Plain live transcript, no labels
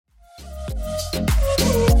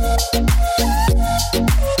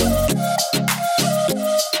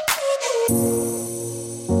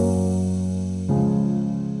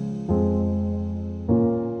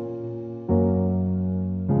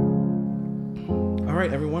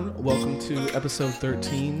Episode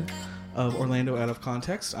 13 of Orlando Out of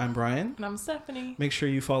Context. I'm Brian. And I'm Stephanie. Make sure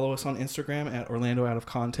you follow us on Instagram at Orlando Out of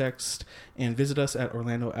Context and visit us at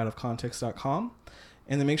orlandooutofcontext.com.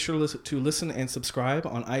 And then make sure to listen and subscribe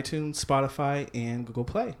on iTunes, Spotify, and Google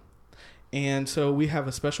Play. And so we have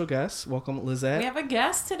a special guest. Welcome, Lizette. We have a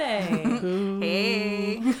guest today.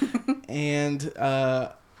 Hey. And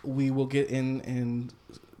we will get in and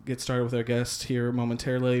get started with our guest here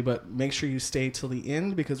momentarily, but make sure you stay till the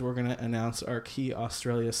end because we're going to announce our Key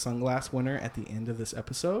Australia Sunglass winner at the end of this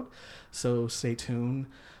episode. So stay tuned.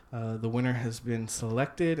 The winner has been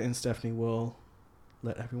selected and Stephanie will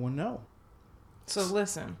let everyone know. So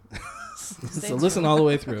listen. So listen all the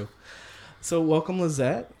way through. So welcome,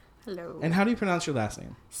 Lizette. Hello. And how do you pronounce your last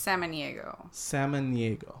name? Samaniego.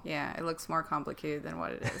 Samaniego. Yeah, it looks more complicated than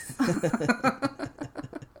what it is.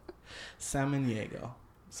 Samaniego.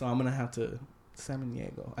 So I'm gonna have to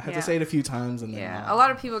Samaniego. I have to say it a few times, and then a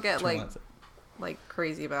lot of people get like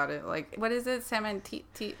crazy about it. Like, what is it? Salmon?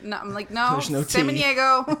 No, I'm like, no. There's no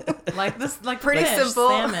Samaniego. Like this, like pretty fish, simple.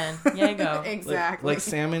 Salmon, Diego. Exactly. Like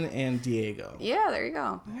salmon and Diego. Yeah, there you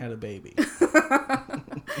go. Had a baby.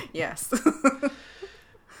 Yes.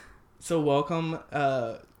 So welcome,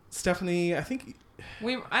 Stephanie. I think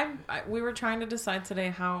we were trying to decide today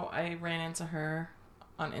how I ran into her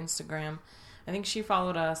on Instagram. I think she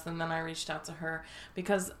followed us, and then I reached out to her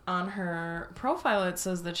because on her profile it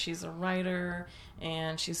says that she's a writer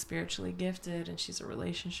and she's spiritually gifted and she's a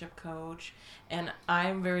relationship coach. And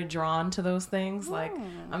I'm very drawn to those things. Like,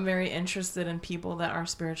 I'm very interested in people that are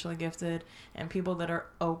spiritually gifted and people that are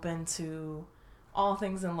open to all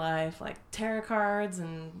things in life, like tarot cards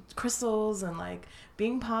and crystals and like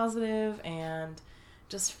being positive and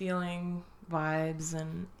just feeling vibes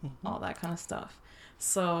and all that kind of stuff.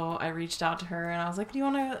 So I reached out to her and I was like, do you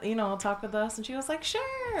want to, talk with us? And she was like,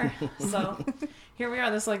 sure. So here we are.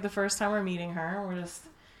 This is like the first time we're meeting her. We're just,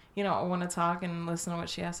 I want to talk and listen to what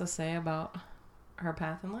she has to say about her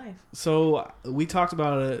path in life. So we talked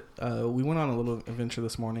about it. We went on a little adventure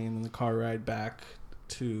this morning, and in the car ride back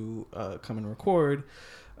to come and record,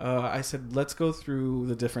 I said, let's go through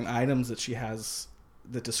the different items that she has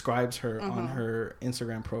that describes her on her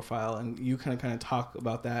Instagram profile. And you kind of talk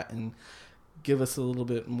about that and give us a little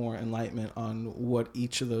bit more enlightenment on what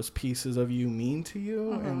each of those pieces of you mean to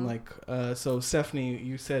you. And so Stephanie,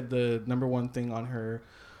 you said the number one thing on her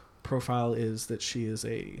profile is that she is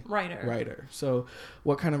a writer. So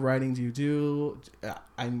what kind of writing do you do?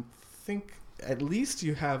 I think at least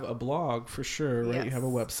you have a blog for sure, right? Yes. You have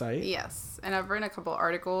a website. Yes. And I've written a couple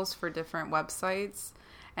articles for different websites,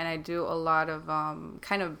 and I do a lot of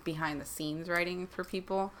kind of behind the scenes writing for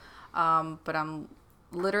people. But I'm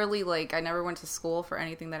literally, like, I never went to school for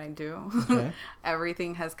anything that I do. Okay.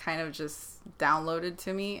 Everything has kind of just downloaded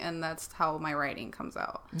to me, and that's how my writing comes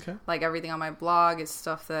out. Okay. Like, everything on my blog is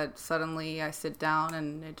stuff that suddenly I sit down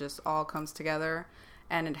and it just all comes together,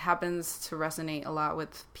 and it happens to resonate a lot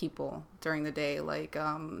with people during the day. Like,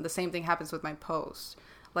 the same thing happens with my post.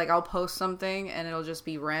 Like, I'll post something and it'll just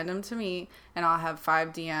be random to me, and I'll have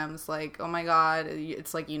 5 DMs like, oh my God,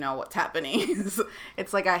 it's like, what's happening.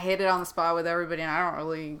 It's like I hit it on the spot with everybody, and I don't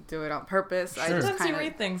really do it on purpose. Sure. I just Sometimes you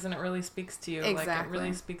read things and it really speaks to you. Exactly. Like, it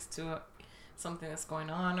really speaks to something that's going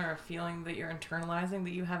on or a feeling that you're internalizing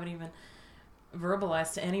that you haven't even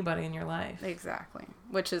verbalized to anybody in your life. Exactly.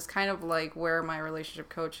 Which is kind of like where my relationship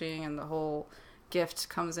coaching and the whole gift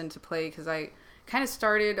comes into play, because I kind of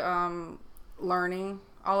started learning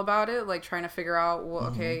all about it, like trying to figure out,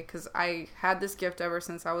 okay, because I had this gift ever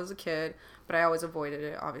since I was a kid, but I always avoided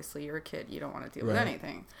it. Obviously, you're a kid, you don't want to deal with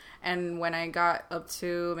anything. And when I got up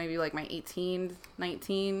to maybe like my 18,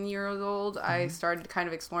 19 years old, I started kind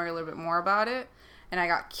of exploring a little bit more about it, and I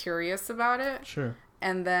got curious about it. Sure.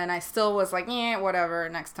 And then I still was like, whatever,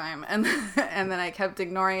 next time. And then I kept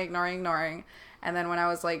ignoring. And then when I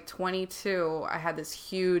was like 22, I had this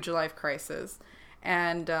huge life crisis.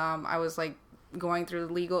 And I was like going through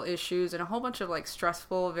legal issues and a whole bunch of like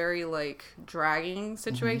stressful, very like dragging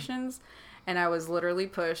situations. And I was literally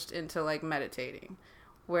pushed into like meditating,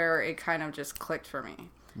 where it kind of just clicked for me.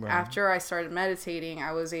 Right. After I started meditating,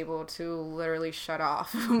 I was able to literally shut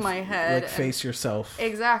off my head. Like face yourself.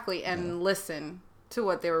 Exactly. And listen to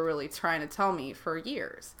what they were really trying to tell me for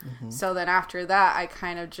years. So then after that, I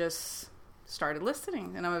kind of just started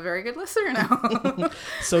listening, and I'm a very good listener now.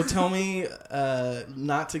 So tell me,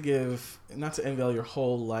 not to unveil your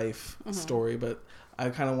whole life story, but I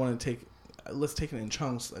kind of want to take let's take it in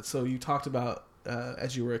chunks. So you talked about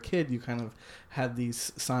as you were a kid, you kind of had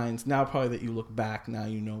these signs. Now, probably that you look back, now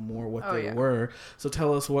you know more what they were. So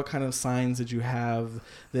tell us, what kind of signs did you have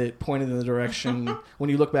that pointed in the direction, when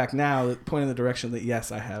you look back now, that pointed in the direction that,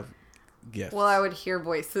 yes, I have gifts? Well, I would hear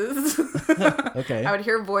voices. Okay. I would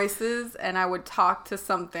hear voices, and I would talk to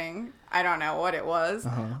something. I don't know what it was,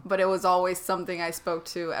 but it was always something I spoke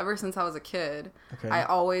to ever since I was a kid. Okay. I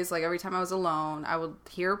always, like, every time I was alone, I would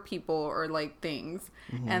hear people or, like, things,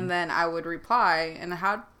 and then I would reply, and I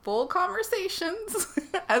had full conversations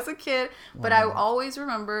as a kid, but I always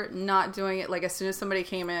remember not doing it. Like, as soon as somebody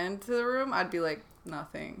came into the room, I'd be like,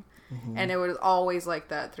 nothing. And it was always like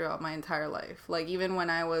that throughout my entire life. Like, even when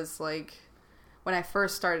I was, like, when I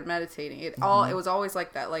first started meditating, it was always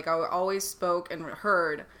like that. Like, I always spoke and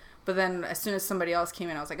heard, but then as soon as somebody else came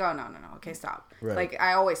in, I was like, oh, no, okay, stop. Right. Like,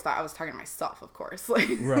 I always thought I was talking to myself, of course. Like,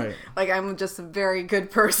 right. Like, I'm just a very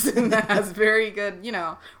good person that has very good, you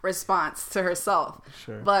know, response to herself.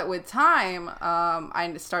 Sure. But with time,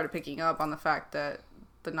 I started picking up on the fact that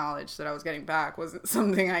the knowledge that I was getting back wasn't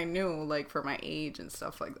something I knew, like, for my age and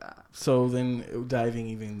stuff like that. So then diving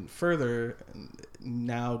even further,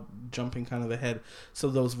 now jumping kind of ahead, so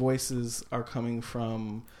those voices are coming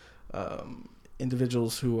from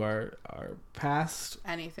individuals who are past?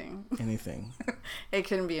 Anything. It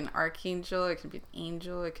can be an archangel, it could be an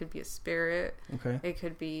angel, it could be a spirit. Okay. It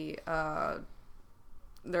could be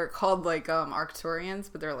they're called, like, Arcturians,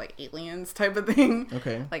 but they're like aliens type of thing.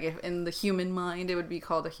 Okay. Like, if in the human mind, it would be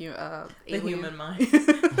called alien. The human mind.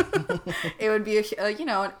 It would be you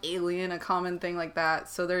know, an alien, a common thing like that.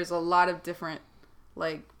 So there's a lot of different,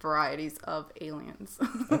 like, varieties of aliens.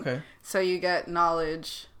 Okay. So you get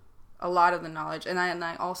knowledge, a lot of the knowledge, and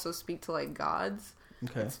I also speak to, like, gods.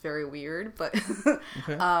 Okay. It's very weird, but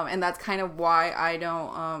okay. And that's kind of why I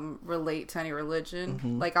don't relate to any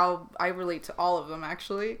religion. Like, I relate to all of them,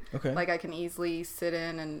 actually. Okay. Like, I can easily sit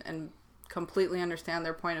in and completely understand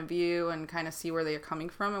their point of view and kind of see where they are coming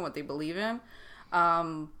from and what they believe in.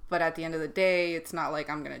 But at the end of the day, it's not like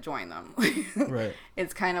I'm going to join them. Right.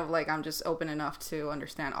 It's kind of like I'm just open enough to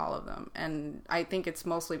understand all of them. And I think it's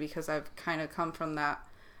mostly because I've kind of come from that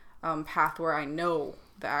path where I know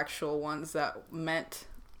the actual ones that meant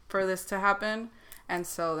for this to happen, and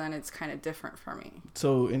so then it's kind of different for me.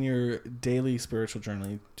 So in your daily spiritual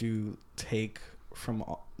journey, do you take from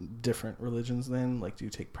different religions then? Like, do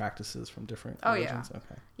you take practices from different religions? Yeah.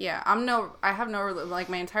 Okay. Yeah, I have no, like,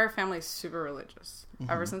 my entire family is super religious.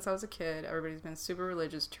 Ever since I was a kid, everybody's been super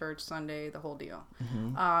religious, church, Sunday, the whole deal.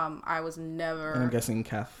 I was never... And I'm guessing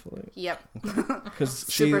Catholic? Yep. Because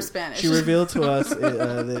super Spanish. She revealed to us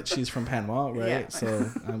that she's from Panama, right? Yeah. So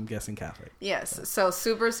I'm guessing Catholic. Yes. So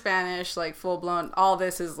super Spanish, like, full-blown, all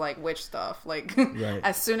this is, like, witch stuff. Like, right.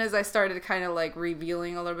 As soon as I started kind of, like,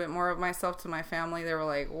 revealing a little bit more of myself to my family, they were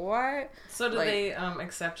like, what? So do they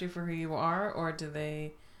accept you for who you are, or do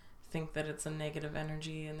they think that it's a negative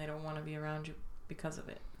energy and they don't want to be around you because of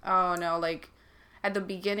it? Oh, no. Like, at the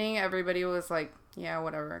beginning, everybody was like, yeah,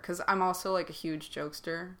 whatever. Because I'm also, like, a huge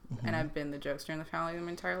jokester, and I've been the jokester in the family my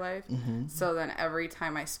entire life. So then every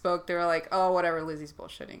time I spoke, they were like, oh, whatever, Lizzie's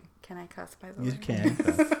bullshitting. Can I cuss, by the way? You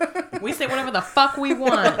can. We say whatever the fuck we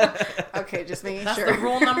want. Okay, just making sure. That's the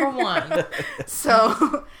rule number one.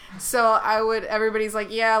 So everybody's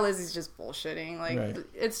like, yeah, Lizzie's just bullshitting. Like, right.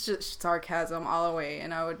 It's just sarcasm all the way.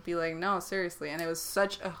 And I would be like, no, seriously. And it was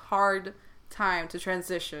such a hard time to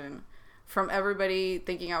transition from everybody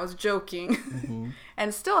thinking I was joking.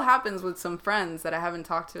 And still happens with some friends that I haven't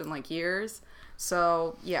talked to in, like, years.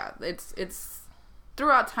 So, yeah, it's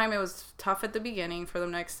throughout time, it was tough at the beginning for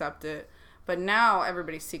them to accept it. But now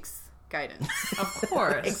everybody seeks guidance. Of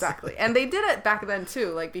course. Exactly. And they did it back then, too.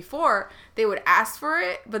 Like, before, they would ask for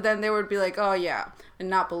it, but then they would be like, oh, yeah, and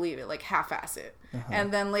not believe it, like, half-ass it.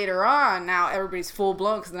 And then later on, now everybody's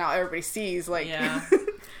full-blown because now everybody sees, like... Yeah.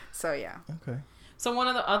 So, yeah. Okay. So one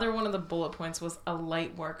of the bullet points was a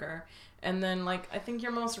light worker. And then, like, I think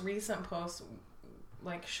your most recent post,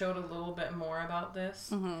 like, showed a little bit more about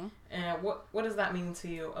this. And what does that mean to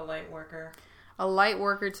you, a light worker? A light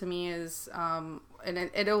worker to me is, and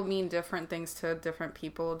it'll mean different things to different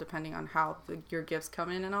people depending on how your gifts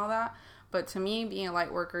come in and all that. But to me, being a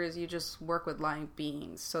light worker is you just work with light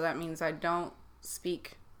beings. So that means I don't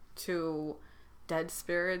speak to dead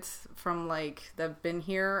spirits from, like, that've been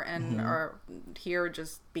here and are here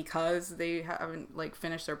just because they haven't, like,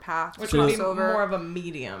 finished their path. Which would be more of a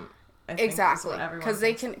medium. Exactly,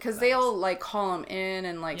 because they'll, like, call them in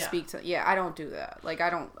and, like, speak to. Yeah, I don't do that. Like, I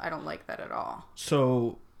don't like that at all.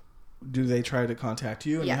 So do they try to contact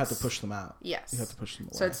you and you have to Yes. push them out? Yes. You have to push them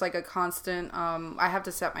away. So it's like a constant, I have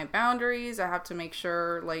to set my boundaries. I have to make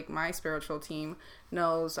sure like my spiritual team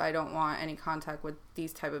knows I don't want any contact with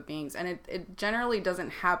these type of beings. And it generally doesn't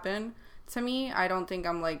happen to me. I don't think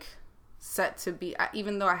I'm like set to be,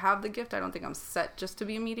 even though I have the gift, I don't think I'm set just to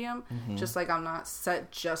be a medium. Just like I'm not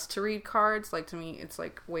set just to read cards. Like to me, it's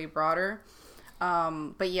like way broader.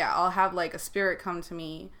 But yeah, I'll have like a spirit come to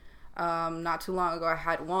me. Not too long ago, I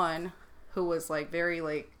had one who was like very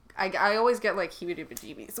like, I always get like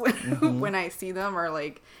heebie-jeebies when I see them or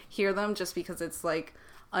like hear them, just because it's like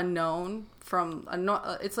unknown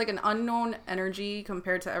it's like an unknown energy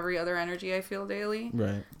compared to every other energy I feel daily.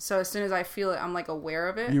 Right. So as soon as I feel it, I'm like aware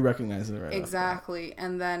of it. You recognize it right Exactly.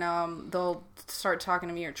 And then they'll start talking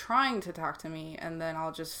to me or trying to talk to me, and then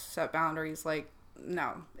I'll just set boundaries like,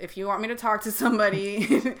 no, if you want me to talk to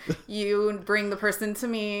somebody, you bring the person to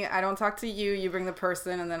me. I don't talk to you. You bring the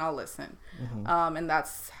person, and then I'll listen. And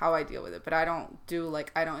that's how I deal with it. But I don't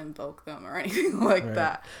invoke them or anything like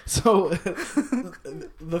that. So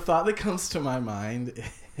the thought that comes to my mind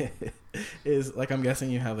is like, I'm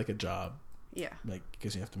guessing you have like a job. Yeah. Like,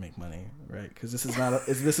 because you have to make money, right? Because this is not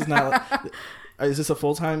is this a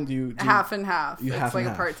full-time? Do you half and half? It's half like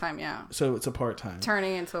a part-time, yeah. So it's a part-time.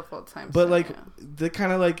 Turning into a full-time. But like yeah. the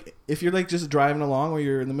kind of like, if you're like just driving along or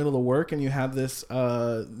you're in the middle of work and you have this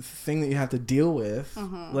thing that you have to deal with,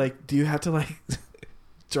 like, do you have to like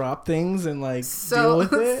drop things and like deal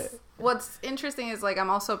with it? What's interesting is like I'm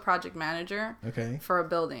also a project manager for a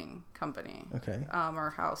building company. Or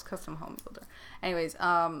house, custom home builder. Anyways,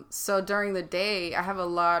 so during the day I have a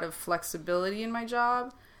lot of flexibility in my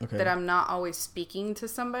job that I'm not always speaking to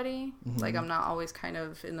somebody. Like I'm not always kind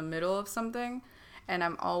of in the middle of something, and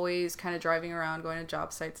I'm always kind of driving around, going to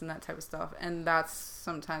job sites and that type of stuff. And that's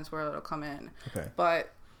sometimes where it'll come in.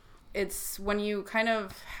 But it's when you kind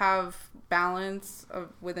of have balance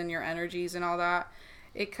within your energies and all that,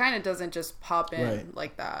 it kind of doesn't just pop in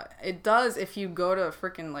like that. It does if you go to a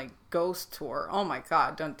freaking like ghost tour. Oh my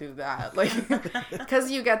God, don't do that. Like,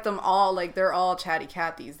 because you get them all, like they're all chatty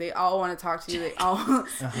Cathys. They all want to talk to you.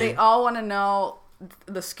 They all want to know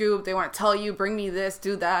the scoop. They want to tell you, bring me this,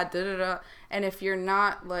 do that, da da da. And if you're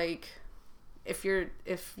not like, if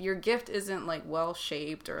your gift isn't like well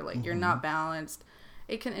shaped or like you're not balanced,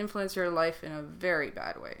 it can influence your life in a very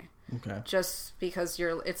bad way. Just because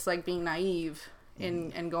it's like being naive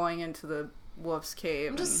and going into the wolf's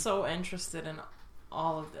cave. I'm just so interested in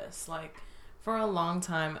all of this. Like, for a long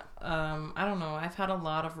time, I don't know, I've had a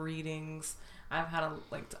lot of readings. I've had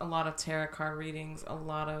a lot of tarot card readings, a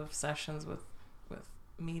lot of sessions with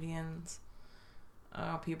mediums,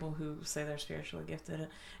 people who say they're spiritually gifted,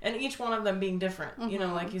 and each one of them being different. You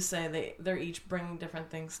know, like you say, they're each bringing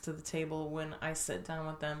different things to the table when I sit down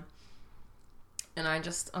with them. And I'm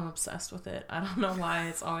obsessed with it. I don't know why.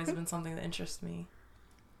 It's always been something that interests me.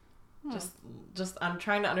 Just I'm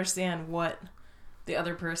trying to understand what the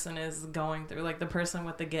other person is going through. Like the person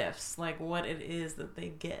with the gifts. Like what it is that they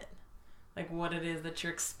get. Like what it is that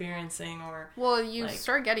you're experiencing or... Well, you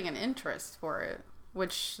start getting an interest for it.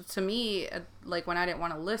 Which, to me, like when I didn't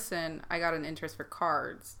want to listen, I got an interest for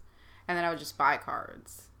cards. And then I would just buy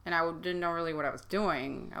cards. And I didn't know really what I was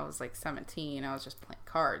doing. I was like 17. I was just playing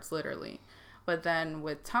cards, literally. But then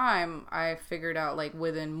with time, I figured out like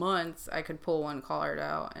within months, I could pull one card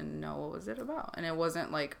out and know what was it about. And it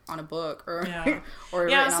wasn't like on a book or or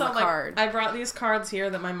written on the card. I brought these cards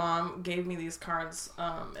here that my mom gave me these cards.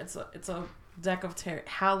 It's a deck of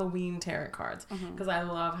Halloween tarot cards because I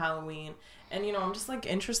love Halloween. And, you know, I'm just like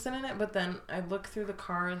interested in it. But then I look through the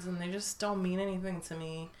cards and they just don't mean anything to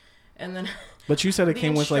me. And then... But you said it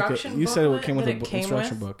came with like an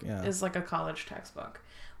instruction book. Yeah. Is like a college textbook.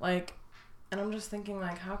 Like... And I'm just thinking,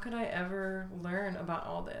 like, how could I ever learn about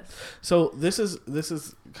all this? So this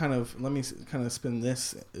is kind of, let me kind of spin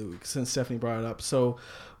this since Stephanie brought it up. So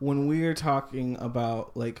when we're talking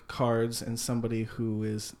about like cards and somebody who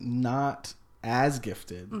is not as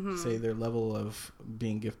gifted, say their level of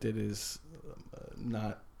being gifted is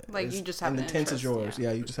not like as, you just have an intense interest, as yours.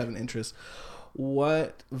 Yeah, you just have an interest.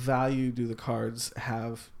 What value do the cards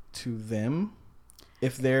have to them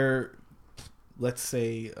if they're, let's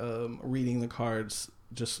say, reading the cards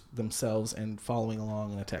just themselves and following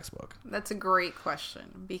along in a textbook? That's a great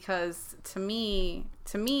question because to me,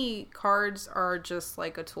 cards are just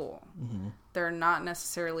like a tool. They're not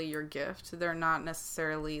necessarily your gift. They're not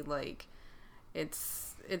necessarily like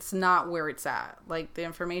it's not where it's at. Like the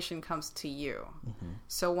information comes to you.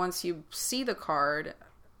 So once you see the card,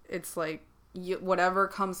 it's like whatever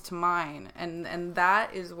comes to mind, and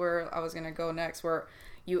that is where I was gonna go next. Where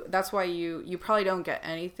that's why you probably don't get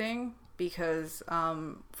anything because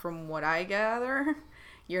from what I gather,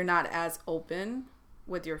 you're not as open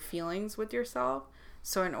with your feelings with yourself.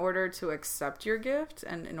 So in order to accept your gift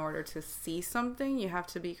and in order to see something, you have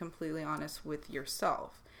to be completely honest with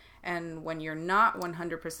yourself. And when you're not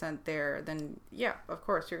 100% there, then yeah, of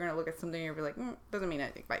course, you're going to look at something and you'll be like, doesn't mean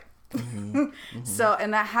anything. Bye. So,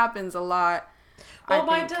 and that happens a lot. Well,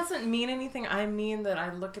 by doesn't mean anything, I mean that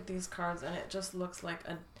I look at these cards and it just looks like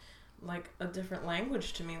a different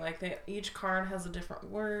language to me. Like each card has a different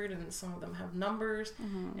word, and some of them have numbers,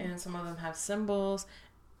 and some of them have symbols.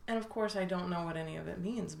 And of course, I don't know what any of it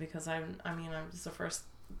means because it's the first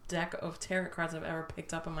deck of tarot cards I've ever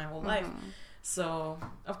picked up in my whole life. So,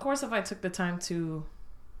 of course, if I took the time to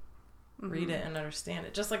read it and understand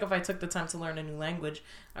it, just like if I took the time to learn a new language,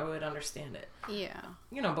 I would understand it. Yeah.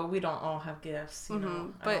 You know, but we don't all have gifts, you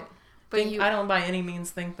know. But I don't by any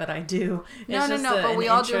means think that I do. No, but we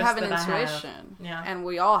all do have an intuition. Have. Yeah. And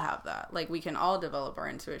we all have that. Like, we can all develop our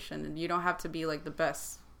intuition. And you don't have to be, like, the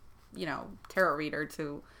best, tarot reader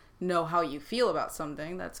to know how you feel about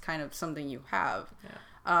something. That's kind of something you have.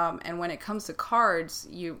 Yeah. And when it comes to cards,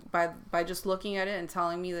 you by just looking at it and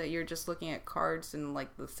telling me that you're just looking at cards and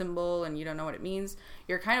like the symbol and you don't know what it means,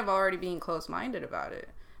 you're kind of already being closed-minded about it,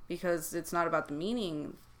 because it's not about the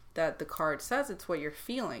meaning that the card says, it's what you're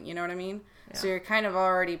feeling. You know what I mean? Yeah. So you're kind of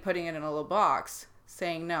already putting it in a little box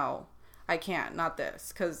saying, no, I can't, not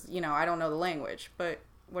this, because, I don't know the language. But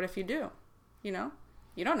what if you do? You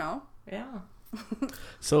don't know. Yeah.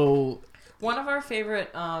 So one of our favorite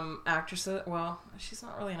actresses, well, she's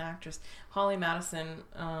not really an actress, Holly Madison.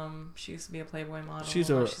 She used to be a Playboy model. She's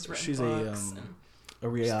a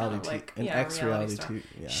reality, ex-reality too.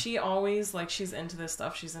 Yeah. She always she's into this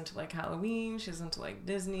stuff. She's into Halloween. She's into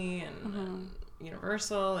Disney and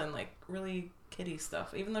Universal and really kiddie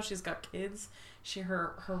stuff. Even though she's got kids,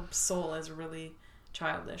 her soul is really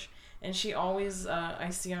childish. And she always, I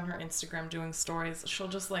see on her Instagram doing stories, she'll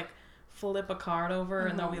just flip a card over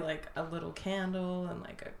and there'll be a little candle and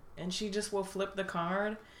and she just will flip the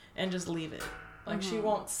card and just leave it. She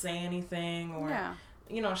won't say anything or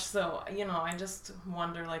so I just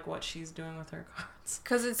wonder what she's doing with her cards,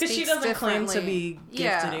 because she doesn't claim to be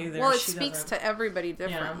gifted either. Well, it speaks to everybody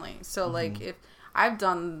differently. So if I've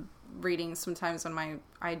done readings sometimes on my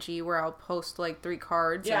IG where I'll post 3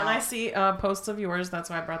 cards. Yeah, and I see posts of yours. That's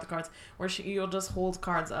why I brought the cards where you'll just hold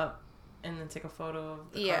cards up and then take a photo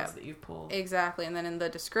of the cards that you've pulled. Exactly. And then in the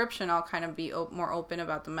description, I'll kind of be more open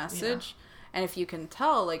about the message. Yeah. And if you can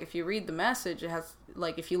tell, if you read the message, it has,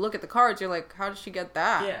 if you look at the cards, you're like, how did she get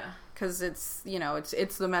that? Yeah. Because it's,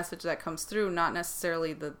 it's the message that comes through, not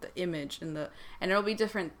necessarily the image. And there'll be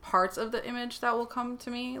different parts of the image that will come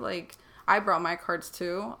to me. I brought my cards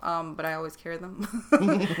too, but I always carry them.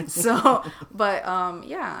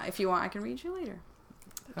 Yeah, if you want, I can read you later.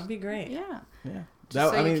 That'd be great. Yeah. Yeah.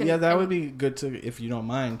 That would be good to, if you don't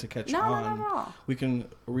mind, to catch on. No, not at all. We can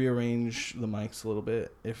rearrange the mics a little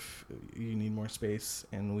bit if you need more space,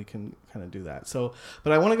 and we can kind of do that. So,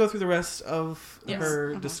 but I want to go through the rest of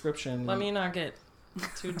her description. Let me not get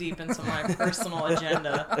too deep into my personal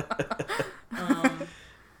agenda.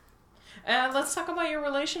 And let's talk about your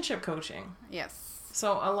relationship coaching. Yes.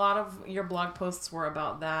 So a lot of your blog posts were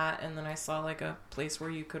about that, and then I saw a place where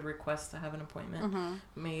you could request to have an appointment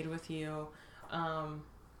made with you.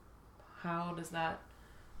 How does that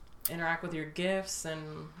interact with your gifts,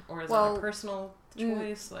 or is it a personal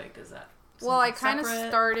choice? Is that I kind of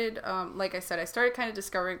started, like I said, I started kind of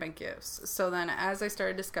discovering my gifts. So then as I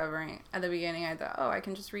started discovering, at the beginning I thought, I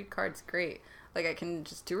can just read cards, great. I can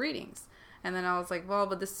just do readings. And then I was like, well,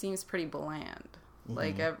 but this seems pretty bland.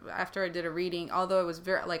 After I did a reading, although it was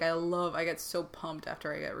very, I get so pumped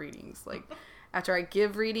after I get readings. After I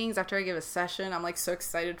give readings, after I give a session, I'm so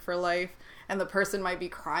excited for life. And the person might be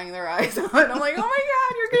crying their eyes out. And I'm like, oh my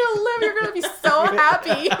God, you're going to live. You're going to be so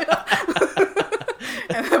happy.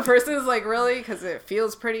 And the person is like, really? Because it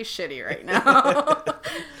feels pretty shitty right now.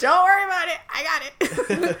 Don't worry about it. I got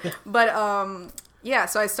it. But, yeah,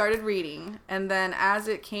 so I started reading. And then as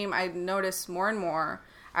it came, I noticed more and more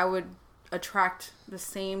I would attract the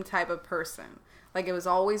same type of person. It was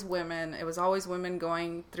always women. It was always women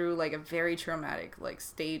going through a very traumatic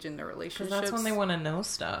stage in their relationships. That's when they want to know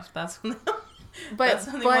stuff. That's when But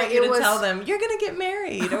they want you to tell them you're gonna get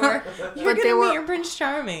married or you're gonna meet your Prince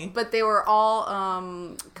Charming. But they were all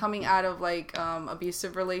coming out of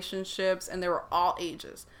abusive relationships, and they were all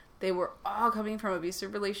ages. They were all coming from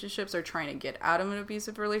abusive relationships or trying to get out of an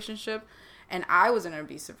abusive relationship. And I was in an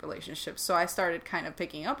abusive relationship, so I started kind of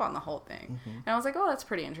picking up on the whole thing. And I was like, oh, that's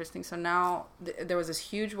pretty interesting. So now there was this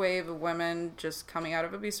huge wave of women just coming out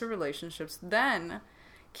of abusive relationships. Then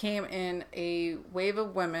came in a wave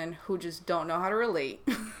of women who just don't know how to relate.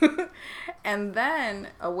 And then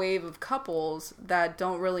a wave of couples that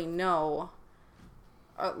don't really know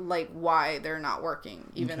like why they're not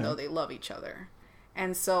working, even though they love each other.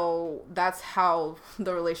 And so that's how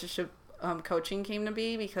the relationship coaching came to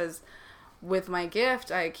be, because with my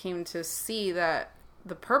gift, I came to see that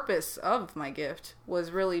the purpose of my gift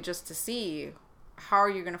was really just to see how are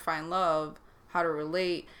you going to find love, how to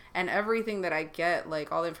relate, and everything that I get,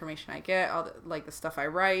 like all the information I get, all the, like the stuff I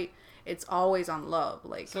write, it's always on love.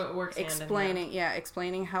 Like, so it works explaining,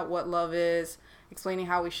 explaining what love is, explaining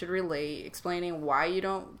how we should relate, explaining why you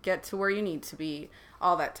don't get to where you need to be,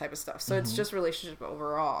 all that type of stuff. So it's just relationship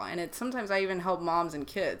overall. And it's sometimes I even help moms and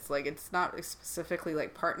kids. Like, it's not specifically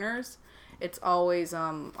like partners. It's always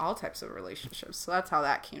all types of relationships. So that's how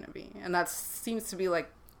that came to be. And that seems to be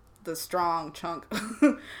like the strong chunk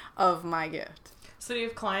of my gift. So do you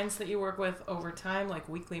have clients that you work with over time, like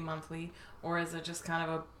weekly, monthly, or is it just kind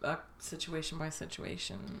of a situation by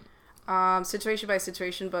situation? Situation by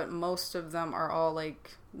situation, but most of them are all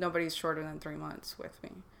like, nobody's shorter than 3 months with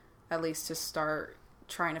me, at least to start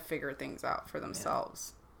trying to figure things out for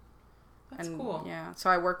themselves. That's cool. Yeah. So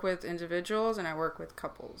I work with individuals and I work with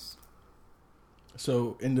couples.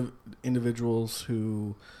 So individuals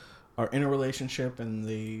who are in a relationship and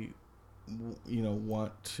they,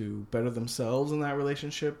 want to better themselves in that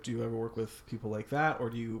relationship. Do you ever work with people like that, or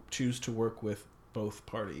do you choose to work with both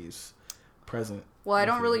parties present? Well, I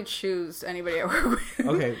don't really choose anybody I work with.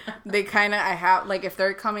 Okay. They kind of, I have, like, if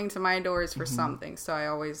they're coming to my doors for something,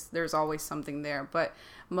 so there's always something there. But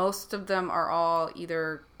most of them are all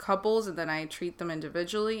either couples, and then I treat them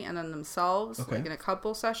individually, and then themselves, like in a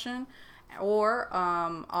couple session. Or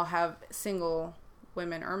I'll have single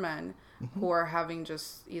women or men who are having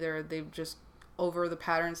just either they've just over the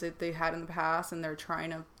patterns that they had in the past, and they're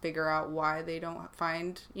trying to figure out why they don't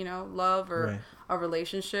find, love or a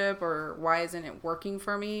relationship, or why isn't it working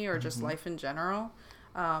for me, or just life in general.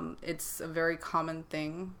 It's a very common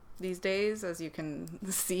thing these days, as you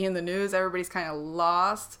can see in the news. Everybody's kind of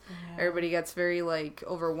lost. Yeah. Everybody gets very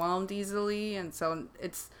overwhelmed easily, and so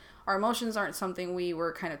our emotions aren't something we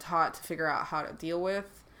were kind of taught to figure out how to deal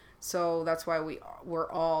with. So that's why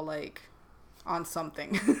we're all on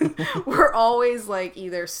something. We're always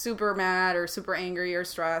either super mad or super angry or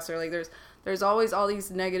stressed, or there's always all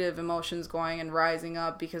these negative emotions going and rising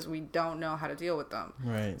up because we don't know how to deal with them.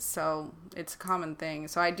 Right. So it's a common thing.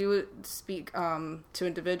 So I do speak to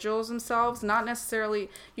individuals themselves, not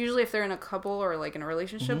necessarily, usually if they're in a couple or in a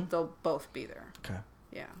relationship, they'll both be there. Okay.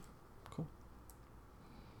 Yeah. Cool.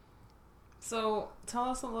 So tell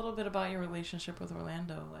us a little bit about your relationship with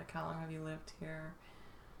Orlando. How long have you lived here?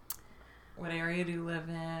 What area do you live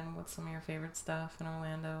in? What's some of your favorite stuff in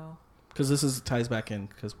Orlando? Because this ties back in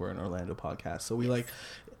because we're an Orlando podcast. So we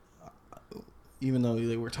even though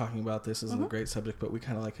we're talking about this isn't a great subject, but we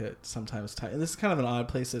kind of like it sometimes. And this is kind of an odd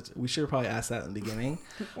place. We should have probably asked that in the beginning.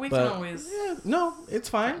 We can always. Yeah, no, it's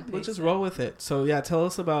fine. Let's just roll with it. So yeah, tell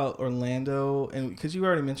us about Orlando, and because you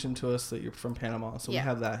already mentioned to us that you're from Panama, so we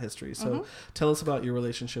have that history. So tell us about your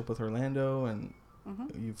relationship with Orlando, and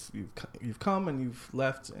you've come and you've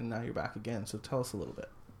left, and now you're back again. So tell us a little bit.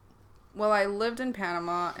 Well, I lived in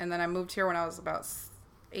Panama, and then I moved here when I was about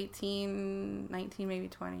 18, 19, maybe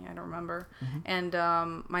 20. I don't remember. And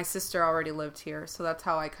my sister already lived here, so that's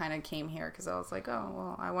how I kind of came here, because I was like, oh,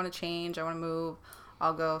 well, I want to change. I want to move.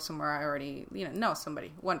 I'll go somewhere I already, know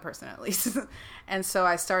somebody, one person at least. And so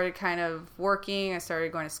I started kind of working. I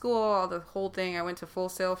started going to school, all the whole thing. I went to Full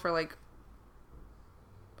Sail for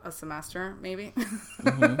a semester, maybe.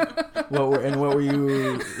 What were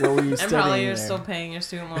you studying? And probably you're there? still paying your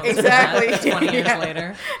student loans. Exactly. 20 years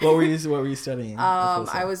later. What were you studying?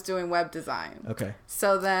 I was doing web design. Okay.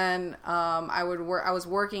 So then I was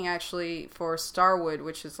working actually for Starwood,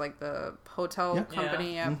 which is the hotel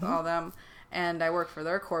company, all them. And I worked for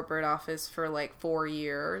their corporate office for 4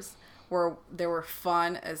 years, where they were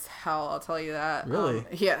fun as hell, I'll tell you that. Really?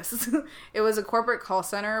 Yes. It was a corporate call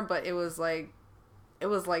center, but it was like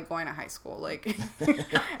going to high school.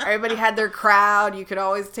 Everybody had their crowd. You could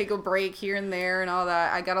always take a break here and there and all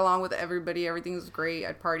that. I got along with everybody. Everything was great.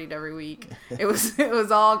 I partied every week. It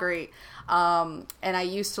was all great. And I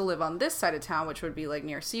used to live on this side of town, which would be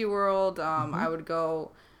near SeaWorld. I would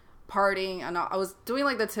go partying, and I was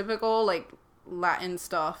doing the typical Latin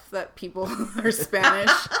stuff that people who are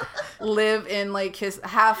Spanish live in,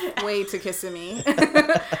 halfway to Kissimmee.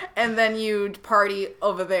 And then you'd party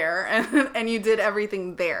over there, and you did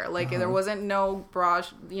everything there. There wasn't no barrage,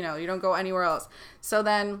 you don't go anywhere else. So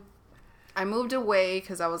then I moved away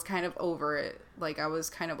because I was kind of over it. I was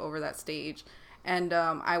kind of over that stage. And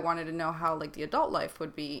I wanted to know how like the adult life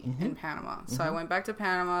would be in Panama. So I went back to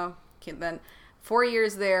Panama, then 4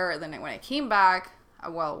 years there. And then when I came back,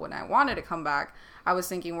 when I wanted to come back, I was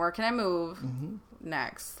thinking, where can I move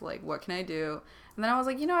next? Like, what can I do? And then I was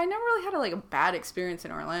like, I never really had a bad experience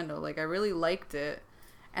in Orlando. Like, I really liked it.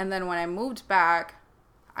 And then when I moved back,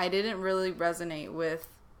 I didn't really resonate with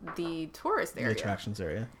the tourist area. The attractions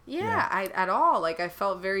area. Yeah. At all. Like, I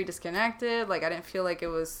felt very disconnected. Like, I didn't feel like it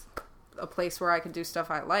was a place where I could do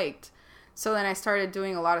stuff I liked. So then I started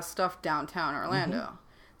doing a lot of stuff downtown Orlando.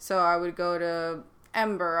 So I would go to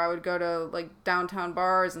Ember. I would go to like downtown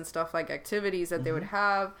bars and stuff, like activities that they would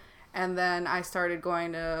have. And then I started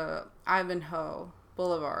going to Ivanhoe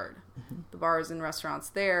Boulevard, the bars and restaurants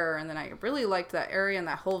there. And then I really liked that area and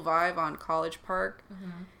that whole vibe on College Park.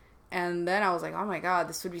 And then I was like, oh my God,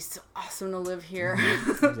 this would be so awesome to live here.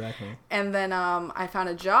 Exactly. And then I found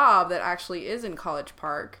a job that actually is in College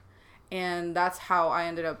Park. And that's how I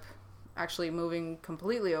ended up actually moving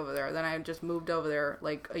completely over there. Then I just moved over there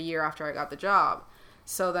like a year after I got the job.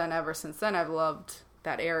 So then ever since then, I've loved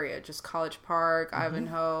that area. Just College Park,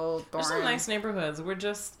 Ivanhoe, Thornton. There's some nice neighborhoods. We're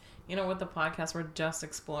just, with the podcast, we're just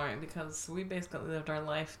exploring because we basically lived our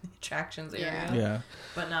life in the attractions area. Yeah.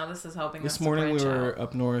 But now this is helping us. This morning we were out.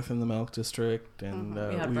 up north in the Milk District, and we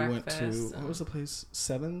went to, breakfast what was the place?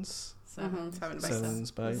 Sevens? Seven Bites. Seven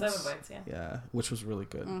Bites, yeah. Yeah, which was really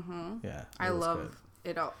good. Yeah. I love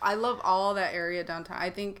it all. I love all that area downtown. I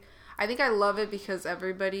think I love it because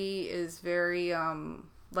everybody is very,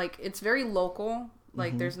 it's very local.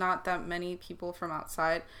 Like, there's not that many people from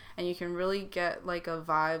outside, and you can really get, like, a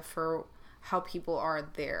vibe for how people are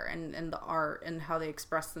there and the art and how they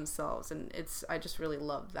express themselves. And I just really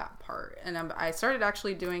love that part. And I started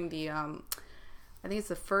actually doing the, I think it's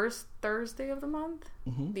the first Thursday of the month,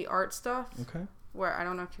 the art stuff. Okay. Where, I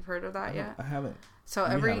don't know if you've heard of that yet. I haven't. So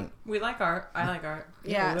we like art. I like art.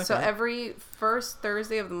 Yeah, like so art. every first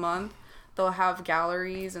Thursday of the month, they'll have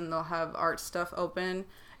galleries and they'll have art stuff open,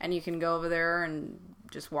 and you can go over there and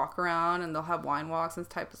just walk around, and they'll have wine walks and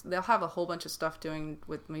they'll have a whole bunch of stuff doing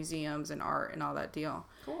with museums and art and all that deal.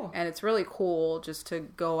 Cool. And it's really cool just to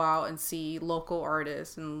go out and see local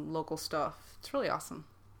artists and local stuff. It's really awesome.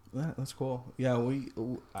 That's cool. Yeah,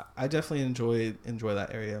 I definitely enjoy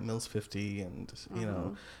that area, Mills 50, and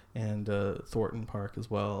and Thornton Park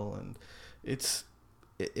as well. And it's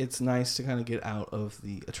nice to kind of get out of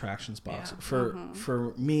the attractions box. Yeah.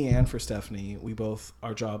 For me and for Stephanie,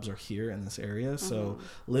 our jobs are here in this area, so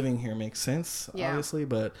living here makes sense, obviously.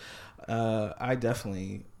 But I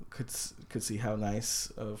definitely could see how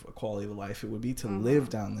nice of a quality of life it would be to live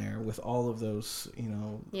down there with all of those,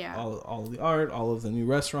 all of the art, all of the new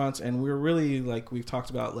restaurants. And we're really, like we've talked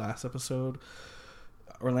about last episode,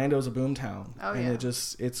 Orlando's a boom town. And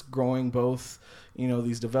it's growing both,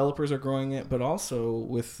 these developers are growing it, but also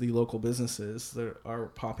with the local businesses that are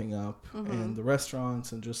popping up and the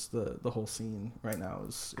restaurants and just the whole scene right now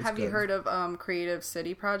is Have good. you heard of Creative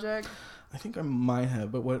City Project? I think I might have,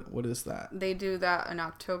 but what is that? They do that in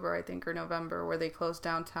October, I think, or November, where they close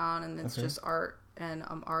downtown, and it's just art and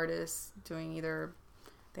artists doing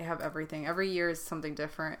they have everything. Every year is something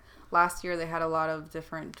different. Last year they had a lot of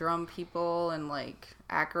different drum people and like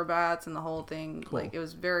acrobats and the whole thing. Cool. Like, it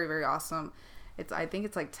was very, very awesome. I think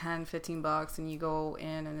it's like $10-15, and you go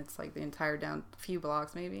in and it's like the entire few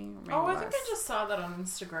blocks maybe I less. think I just saw that on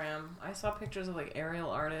Instagram. I saw pictures of like aerial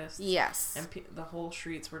artists. Yes. And the whole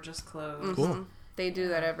streets were just closed. Cool. They do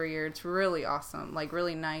that every year. It's really awesome. Like,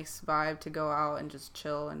 really nice vibe to go out and just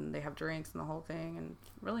chill, and they have drinks and the whole thing, and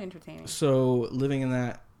really entertaining. So living in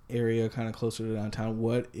that area kind of closer to downtown,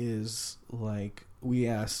 what is like, we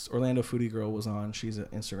asked, Orlando Foodie Girl was on, she's an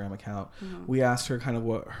Instagram account. We asked her kind of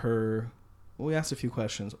we asked a few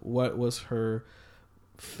questions. What was her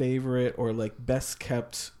favorite or like best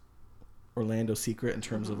kept Orlando secret in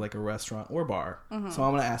terms of like a restaurant or bar? So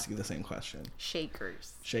I'm going to ask you the same question.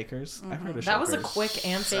 Shakers. Shakers? I've heard of Shakers. That was a quick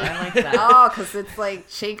answer. I like that. Oh, because it's like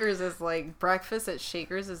Shakers is like breakfast at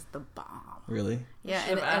Shakers is the bomb. Really? Yeah,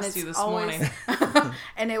 and it's you this always morning.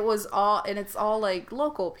 and it's all like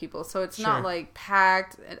local people, so it's not like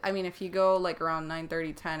packed. I mean, if you go like around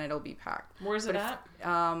 9:30, 10, it'll be packed. Where's it at?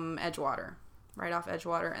 Edgewater, right off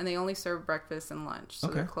Edgewater, and they only serve breakfast and lunch, so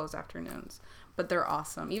they're closed afternoons. But they're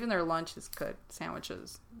awesome. Even their lunch is good.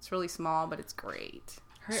 Sandwiches. It's really small, but it's great.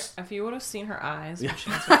 If you would have seen her eyes, Yeah. she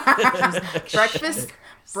was like,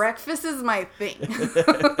 breakfast is my thing.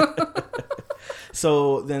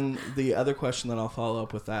 So then the other question that I'll follow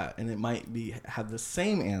up with that, and it might have the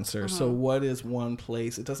same answer. So what is one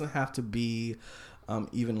place? It doesn't have to be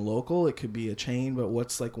even local. It could be a chain, but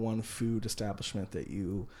what's like one food establishment that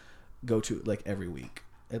you go to like every week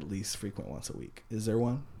at least frequent once a week? Is there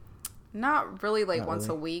one? Not really like Not once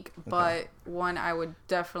really? a week, Okay. but one I would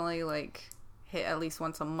definitely like hit at least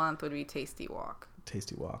once a month would be Tasty Walk.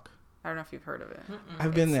 Tasty Walk. I don't know if you've heard of it.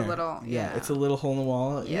 I've been It's a there. little- yeah. It's a little hole in the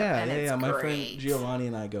wall. Yeah, and it's My friend great. Giovanni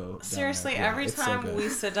and I go. down Seriously, there. Yeah, every it's so time good. we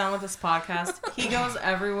sit down with this podcast, he goes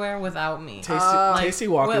everywhere without me. Tasty, Like, Tasty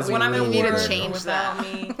Walk when, is when I'm really in need to work good. change without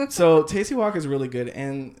that. me. So Tasty Walk is really good,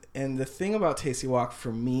 and the thing about Tasty Walk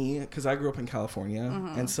for me, because I grew up in California,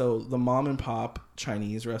 and so the mom and pop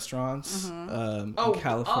Chinese restaurants in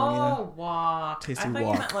California. Oh, walk. Tasty I thought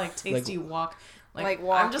Walk. you meant like tasty walk. Like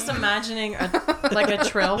I'm just walking? imagining a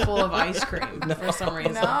trail full of ice cream for some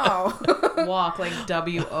reason. No. Walk like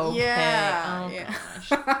WOK. Yeah, Oh, yeah.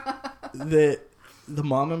 gosh. The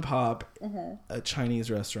mom and pop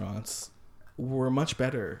Chinese restaurants were much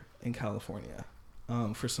better in California.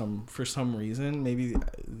 For some reason, maybe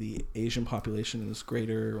the Asian population is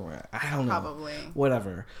greater, or I don't know, Probably.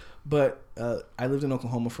 whatever. But I lived in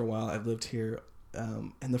Oklahoma for a while. I've lived here,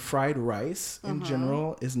 and the fried rice in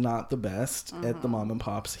general is not the best at the mom and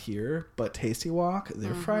pops here. But Tasty Walk,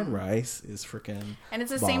 their fried rice is freaking. And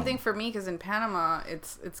it's the bomb. same thing for me because in Panama,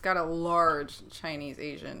 it's got a large Chinese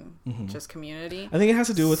Asian just community. I think it has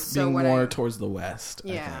to do with So being when more I- towards the west. I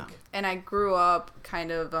Yeah, think. and I grew up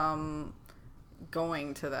kind of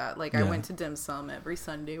going to that. Like I Yeah. went to dim sum every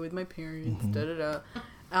Sunday with my parents. Da da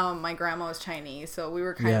da. My grandma was Chinese, so we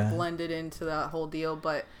were kind Yeah. of blended into that whole deal.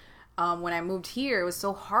 But when I moved here, it was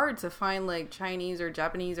so hard to find like Chinese or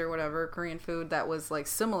Japanese or whatever Korean food that was like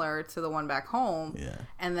similar to the one back home. Yeah.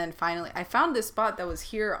 And then finally, I found this spot that was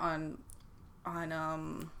here on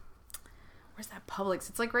where's that Publix?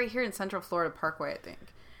 It's like right here in Central Florida Parkway, I think.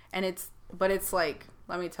 And it's like,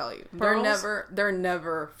 let me tell you, Pearls? they're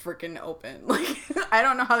never freaking open. Like I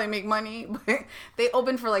don't know how they make money, but they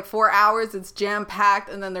open for like 4 hours. It's jam packed,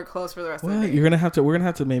 and then they're closed for the rest of Well, the day. we're gonna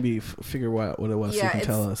have to maybe figure out what it was so you can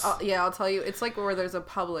tell us. I'll tell you. It's like where there's a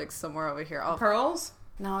Publix somewhere over here. Pearls?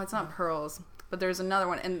 No, it's not Pearls, but there's another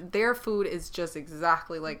one, and their food is just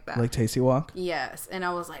exactly like that. Like Tasty Walk. Yes, and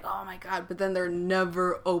I was like, oh my god, but then they're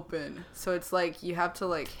never open, so it's like you have to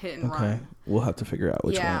like hit and Okay, run. we'll have to figure out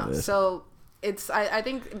which Yeah, one it is. so it's I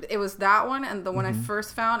think it was that one and the one I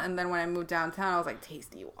first found, and then when I moved downtown, I was like,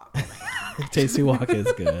 Tasty Walk. Tasty Walk is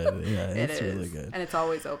good. Yeah, It it's is really good. and it's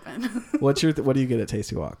always open. What do you get at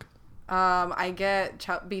Tasty Walk? I get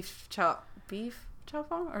beef chow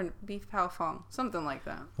fong or beef pao fong, something like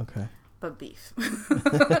that, Okay. but beef,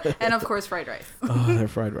 and of course fried rice. Oh, their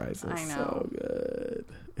fried rice is I know. so good.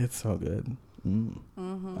 It's so good.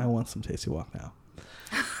 I want some Tasty Walk now.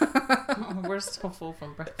 We're still full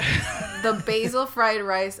from breakfast. The basil fried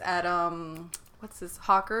rice at what's this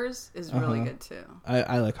Hawkers is really good too.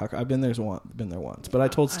 I like Hawker. I've been there once, but I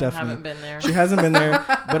told I Stephanie haven't been there. she hasn't been there.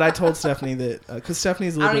 But I told Stephanie that because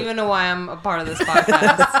Stephanie's a I little don't bit. even know why I'm a part of this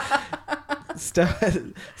podcast.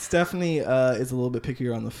 Stephanie is a little bit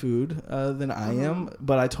pickier on the food than I am,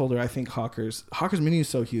 but I told her I think Hawker's menu is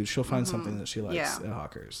so huge she'll find something that she likes Yeah. at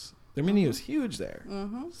Hawker's. Their menu is huge there,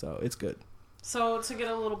 so it's good. So to get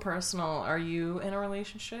a little personal, are you in a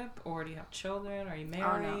relationship or do you have children? Are you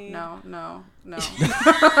married? Oh no.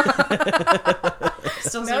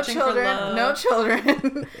 Still No searching for love. no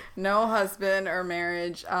children, no husband or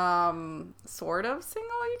marriage. Sort of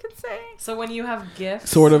single, you could say. So when you have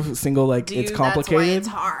gifts, Sort of single, like Do it's you- That's why complicated. it's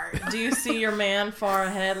hard. do you see your man far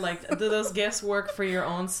ahead? Like, do those gifts work for your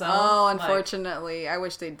own self? Oh, Like, unfortunately, I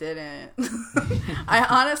wish they didn't. I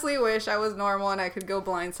honestly wish I was normal and I could go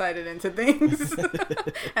blindsided into things,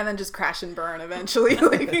 and then just crash and burn eventually.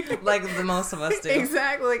 like the most of us do.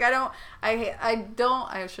 Exactly. Like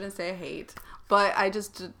I shouldn't say I hate, but I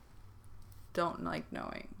just don't like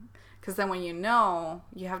knowing. Because then when you know,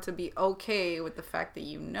 you have to be okay with the fact that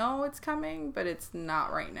you know it's coming, but it's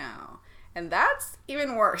not right now. And that's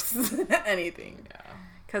even worse than anything. Yeah.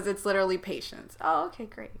 Because it's literally patience. Oh, okay,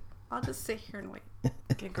 great. I'll just sit here and wait.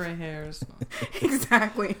 Get gray hairs.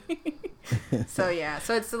 Exactly. So yeah,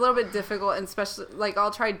 so it's a little bit difficult, and especially like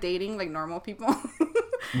I'll try dating like normal people,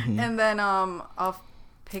 and then I'll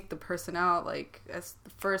pick the person out. Like as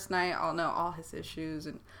the first night, I'll know all his issues,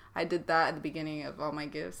 and I did that at the beginning of all my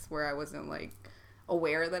gifts, where I wasn't like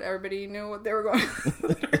aware that everybody knew what they were going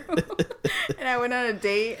through. And I went on a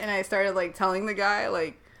date, and I started like telling the guy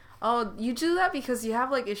like, oh, you do that because you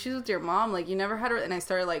have like issues with your mom, like you never had her, and I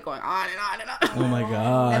started like going on and on and on. Oh my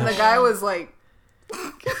god! And the guy was like,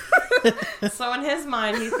 So in his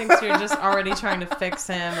mind, he thinks you're just already trying to fix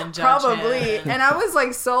him and judge probably. him. And I was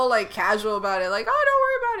like so like casual about it, like, oh,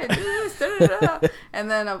 don't worry about it, do this, da, da, da, da. And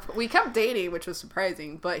then we kept dating, which was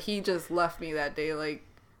surprising, but he just left me that day like,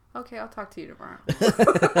 okay, I'll talk to you tomorrow.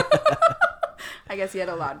 I guess you had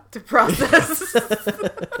a lot to process.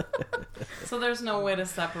 So there's no way to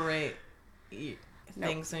separate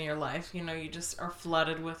things in your life. You know, you just are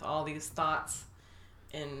flooded with all these thoughts.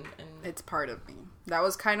 And it's part of me. That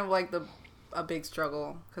was kind of like a big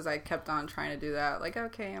struggle because I kept on trying to do that. Like,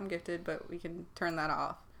 okay, I'm gifted, but we can turn that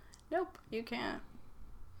off. Nope, you can't.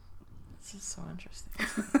 This is so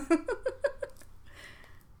interesting.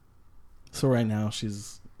 So right now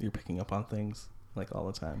you're picking up on things like all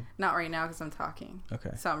the time. Not right now because I'm talking.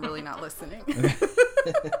 Okay. So I'm really not listening.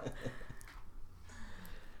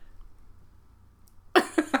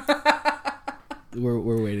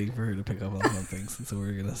 We're waiting for her to pick up on some things, and so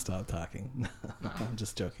we're gonna stop talking. I'm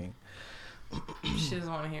just joking. She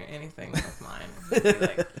doesn't want to hear anything with mine.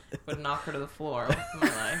 Would knock her to the floor with my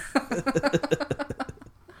life.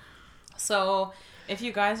 So, if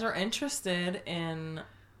you guys are interested in,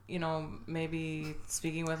 you know, maybe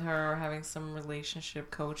speaking with her or having some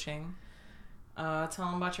relationship coaching, tell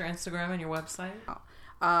them about your Instagram and your website.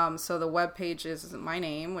 So the webpage is my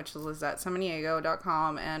name, which is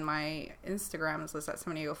LizetteSamaniego.com, and my Instagram is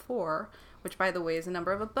LizetteSamaniego4, which, by the way, is a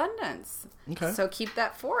number of abundance. Okay. So keep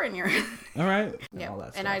that 4 in your... All right. Yeah. All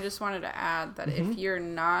that and I just wanted to add that if you're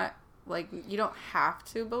not, like, you don't have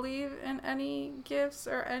to believe in any gifts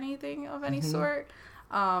or anything of any sort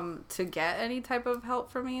to get any type of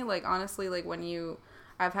help from me. Like, honestly, like,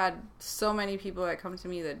 I've had so many people that come to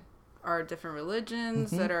me that are different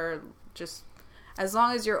religions that are just... As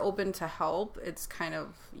long as you're open to help, it's kind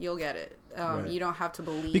of, you'll get it. Right. You don't have to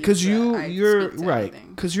believe because you're right,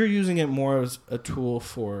 because you're using it more as a tool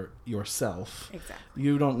for yourself. Exactly.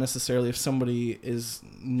 You don't necessarily, if somebody is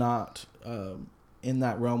not in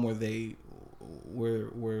that realm where they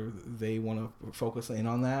want to focus in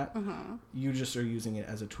on that, you just are using it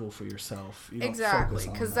as a tool for yourself. You exactly,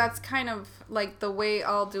 because that's kind of like the way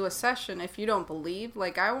I'll do a session. If you don't believe,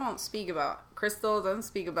 like, I won't speak about crystals, I don't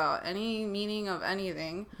speak about any meaning of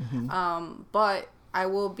anything, but I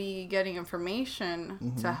will be getting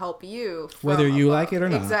information to help you, whether you like it or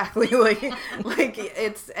not. Exactly, like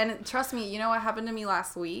it's, and trust me, you know what happened to me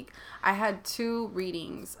last week? I had 2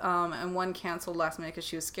 readings, and one canceled last minute because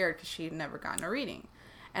she was scared because she had never gotten a reading,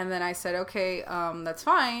 and then I said, okay, that's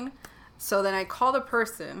fine. So then I called a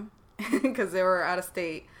person because they were out of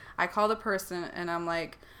state. I called a person and I'm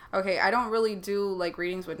like, okay, I don't really do like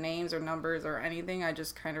readings with names or numbers or anything. I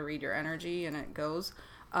just kind of read your energy and it goes.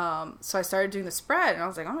 So I started doing the spread and I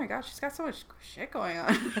was like, oh my gosh, she's got so much shit going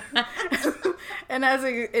on. And as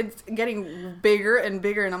it's getting bigger and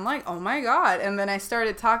bigger and I'm like, oh my God. And then I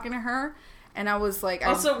started talking to her and I was like...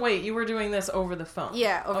 Also, wait, you were doing this over the phone?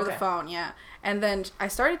 Yeah, over the phone, yeah. And then I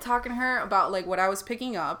started talking to her about like what I was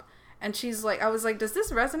picking up. And she's like, I was like, does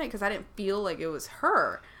this resonate? Because I didn't feel like it was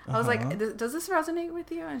her. I was like, does this resonate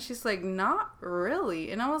with you? And she's like, not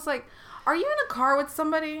really. And I was like, are you in a car with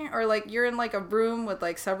somebody? Or like you're in like a room with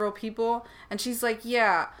like several people? And she's like,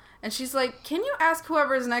 yeah. And she's like, can you ask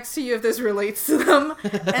whoever's next to you if this relates to them?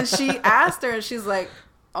 And she asked her and she's like,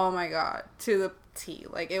 oh my God, to the T.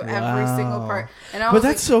 Like every single part. And I was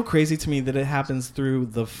that's so crazy to me that it happens through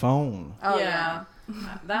the phone. Oh yeah.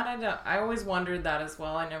 That I don't. I always wondered that as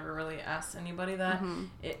well. I never really asked anybody that.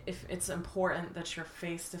 If it's important that you're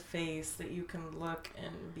face to face, that you can look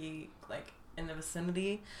and be like in the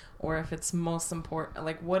vicinity, or if it's most important,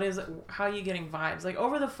 like what is it? How are you getting vibes? Like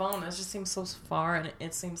over the phone, it just seems so far, and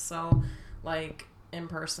it seems so like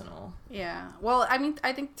impersonal. Yeah. Well, I mean,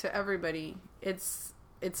 I think to everybody, it's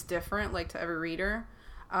different. Like to every reader.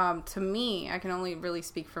 To me, I can only really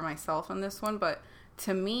speak for myself on this one, but.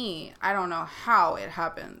 To me, I don't know how it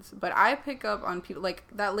happens, but I pick up on people, like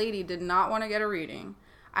that lady did not want to get a reading.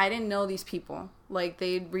 I didn't know these people. Like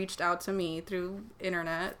they reached out to me through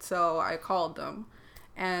internet, so I called them.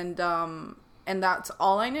 And that's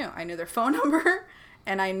all I knew. I knew their phone number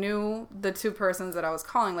and I knew the 2 persons that I was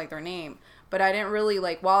calling, like their name. But I didn't really,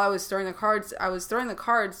 like, while I was throwing the cards,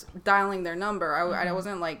 dialing their number. I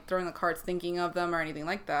wasn't, like, throwing the cards thinking of them or anything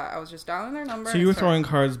like that. I was just dialing their number. So you were throwing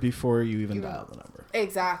cards before you even dialed the number.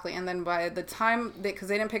 Exactly. And then by the time, because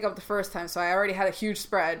they didn't pick up the first time, so I already had a huge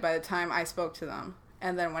spread by the time I spoke to them.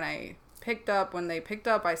 And then when they picked up,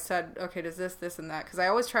 I said, okay, does this, and that? Because I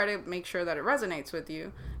always try to make sure that it resonates with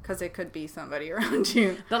you, because it could be somebody around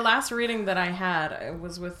you. The last reading that I had, I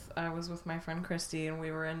was with my friend Christy, and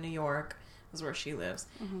we were in New York. Is where she lives,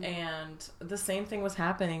 and the same thing was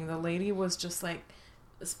happening. The lady was just like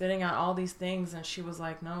spitting out all these things, and she was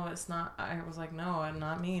like, no, it's not. I was like, no,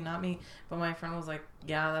 not me. But my friend was like,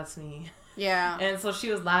 yeah, that's me. Yeah. And so she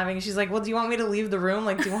was laughing. She's like, well, do you want me to leave the room?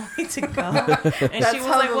 Like, do you want me to go? And she was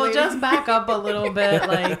like, well, just back up a little bit.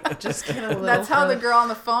 Like, just get a little That's how the girl on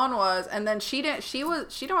the phone was. And then she didn't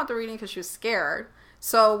want the reading because she was scared.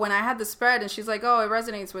 So when I had the spread and she's like, oh, it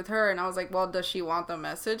resonates with her. And I was like, well, does she want the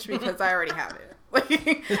message? Because I already have it.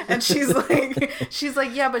 Like, and she's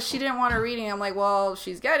like, yeah, but she didn't want a reading. I'm like, well,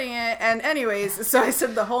 she's getting it. And anyways, so I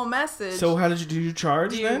said the whole message. So how did you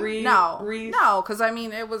charge then? No, because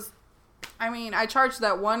I charged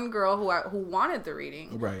that one girl who wanted the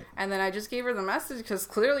reading. Right. And then I just gave her the message because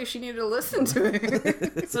clearly she needed to listen to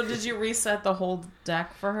it. So did you reset the whole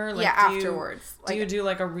deck for her? Like, yeah, afterwards. Do you do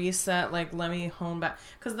like a reset? Like, let me hone back.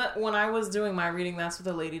 Because when I was doing my reading, that's what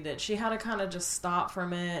the lady did. She had to kind of just stop for a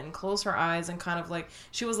minute and close her eyes and kind of like,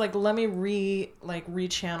 she was like, let me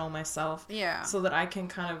re-channel myself. Yeah. So that I can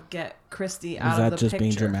kind of get Christy out of the picture. Is that just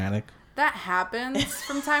being dramatic? That happens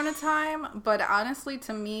from time to time. But honestly,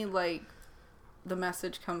 to me, like, the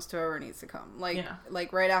message comes to whoever needs to come.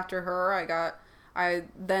 Like right after her, I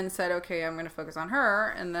then said, okay, I'm going to focus on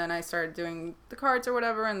her. And then I started doing the cards or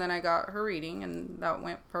whatever. And then I got her reading and that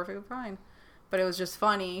went perfectly fine. But it was just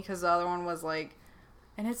funny because the other one was like,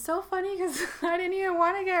 and it's so funny because I didn't even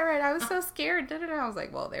want to get read. I was so scared. I was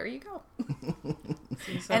like, well, there you go.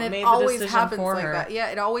 So and it always happens like that. Yeah,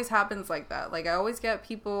 it always happens like that. Like I always get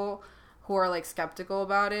people who are like skeptical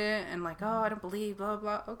about it and like, oh, I don't believe, blah,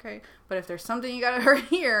 blah. Okay. But if there's something you gotta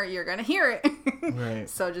hear, you're gonna hear it. Right.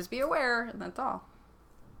 So just be aware, and that's all.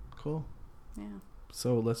 Cool. Yeah.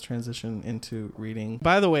 So let's transition into reading.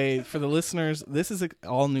 By the way, for the listeners, this is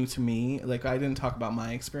all new to me. Like, I didn't talk about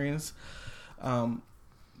my experience. But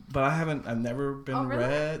I've never been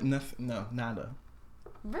read. Nothing, no, nada.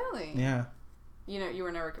 Really? Yeah. You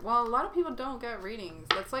were never, well, a lot of people don't get readings.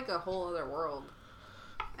 That's like a whole other world.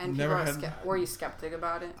 And were you skeptic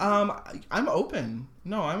about it? I'm open.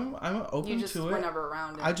 No, I'm open to it. You just were never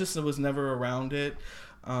around it. I just was never around it.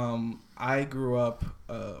 I grew up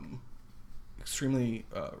extremely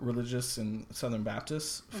religious in Southern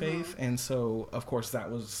Baptist faith, and so of course that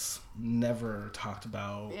was never talked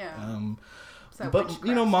about. Yeah. But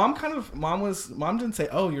mom didn't say,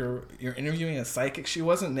 "Oh, you're interviewing a psychic." She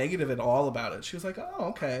wasn't negative at all about it. She was like, "Oh,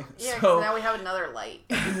 okay." Yeah, so now we have another light.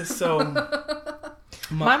 So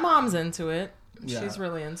my mom's into it. Yeah. She's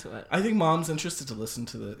really into it. I think mom's interested to listen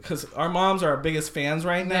to it because our moms are our biggest fans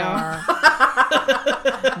right now.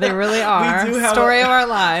 They really are. We do have Story of our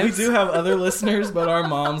lives. We do have other listeners, but our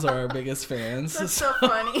moms are our biggest fans. That's so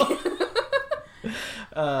funny.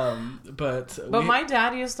 But my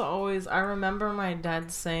dad used to always, I remember my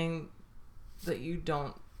dad saying that you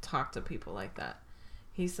don't talk to people like that.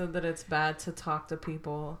 He said that it's bad to talk to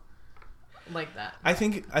people like that. I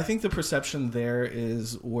think the perception there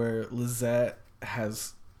is where Lizette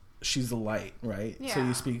she's the light, right? Yeah. So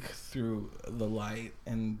you speak through the light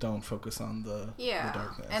and don't focus on the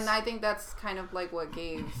darkness. And I think that's kind of like what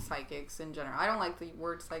gave psychics in general. I don't like the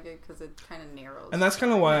word psychic because it kind of narrows. And that's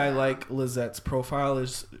kind of why I like Lizette's profile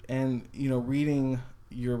and reading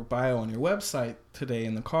your bio on your website today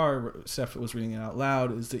in the car, Steph was reading it out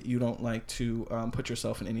loud, is that you don't like to put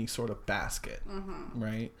yourself in any sort of basket,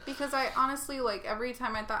 right? Because I honestly, like, every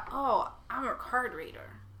time I thought, oh, I'm a card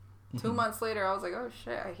reader. 2 months later, I was like, oh,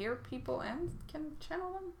 shit, I hear people and can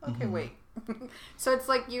channel them? Okay, wait. So it's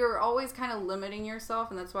like you're always kind of limiting yourself,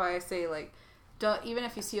 and that's why I say, like, even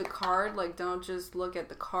if you see a card, like, don't just look at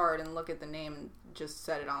the card and look at the name and just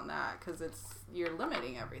set it on that, because you're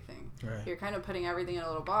limiting everything. Right. You're kind of putting everything in a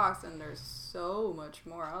little box, and there's so much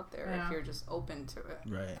more out there if you're just open to it.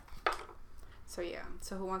 Right. So, yeah.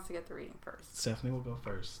 So who wants to get the reading first? Stephanie will go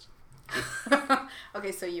first.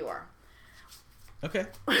 Okay, so you are. Okay.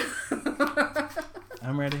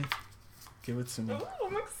 I'm ready. Give it to me. Oh,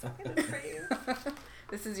 I'm excited for you.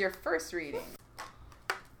 This is your first reading.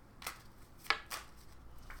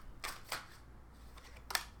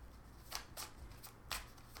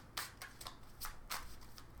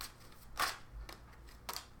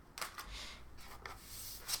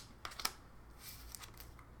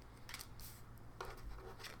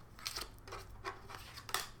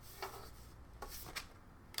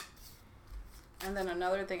 And then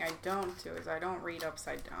another thing I don't do is I don't read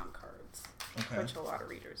upside down cards, which a lot of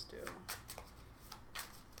readers do.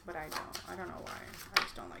 But I don't. I don't know why. I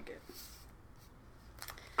just don't like it.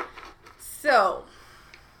 So,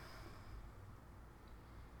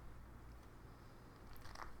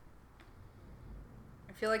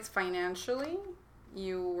 I feel like financially,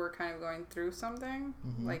 you were kind of going through something,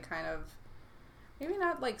 like kind of maybe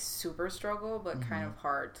not like super struggle, but kind of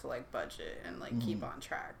hard to like budget and like keep on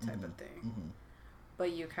track type of thing.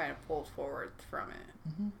 But you kind of pulled forward from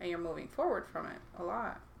it, and you're moving forward from it a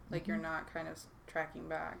lot. Like you're not kind of tracking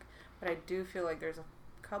back. But I do feel like there's a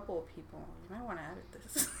couple of people, you might want to edit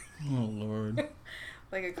this. Oh Lord.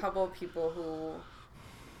 Like a couple of people who,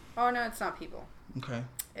 oh no, it's not people. Okay.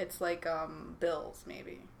 It's like bills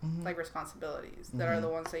maybe, like responsibilities that are the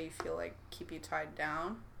ones that you feel like keep you tied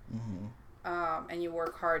down. And you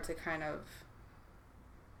work hard to kind of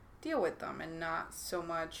deal with them and not so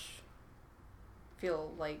much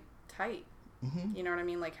feel like tight. You know what I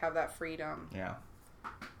mean? Like have that freedom. Yeah.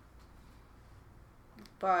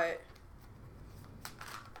 But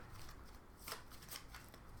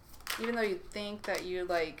even though you think that you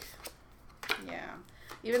like,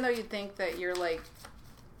 even though you think that you're like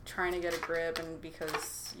trying to get a grip, and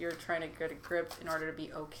because you're trying to get a grip in order to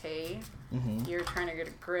be okay, you're trying to get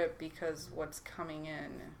a grip because what's coming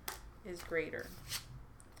in is greater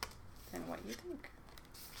than what you think.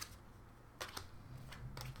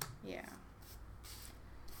 Yeah.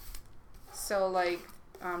 So like,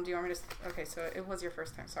 do you want me to? Okay, so it was your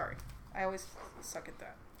first time. Sorry, I always suck at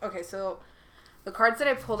that. Okay, so the cards that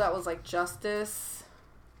I pulled out was like Justice,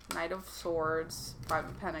 Knight of Swords, Five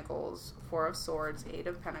of Pentacles, Four of Swords, Eight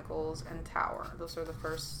of Pentacles, and Tower. Those are the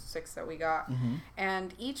first 6 that we got.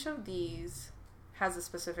 And each of these has a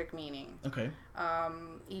specific meaning. Okay.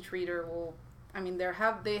 Each reader will, I mean, they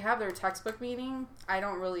have their textbook meaning. I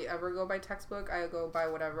don't really ever go by textbook. I go by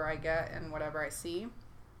whatever I get and whatever I see.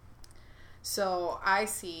 So I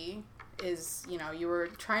see is, you know, you were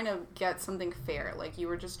trying to get something fair. Like you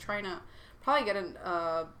were just trying to probably get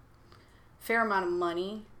a fair amount of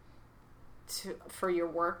money for your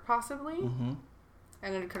work, possibly,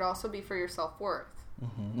 and it could also be for your self-worth.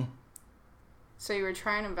 So you were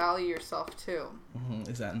trying to value yourself too.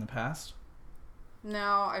 Is that in the past?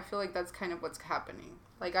 No, I feel like that's kind of what's happening.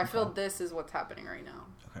 Like I feel this is what's happening right now.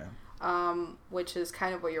 Okay. Which is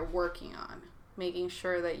kind of what you're working on, making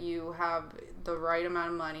sure that you have the right amount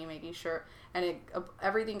of money, making sure, and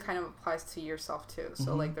everything kind of applies to yourself too.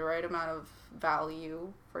 So like the right amount of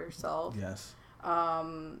value for yourself. Yes.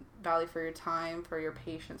 Value for your time, for your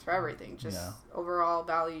patience, for everything. Just overall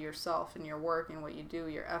value yourself and your work and what you do,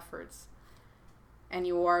 your efforts. And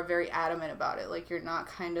you are very adamant about it. Like it's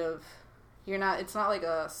not like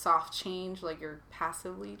a soft change, like you're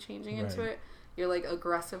passively changing into it. You're like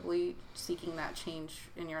aggressively seeking that change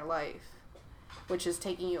in your life, which is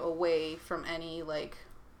taking you away from any like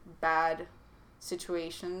bad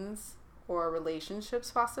situations or relationships,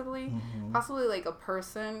 possibly like a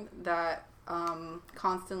person that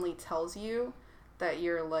constantly tells you that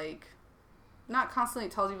you're like, not constantly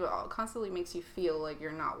tells you, but constantly makes you feel like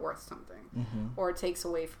you're not worth something, or takes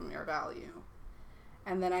away from your value.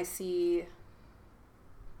 And then I see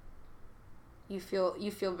you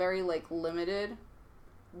feel very like limited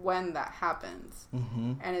when that happens,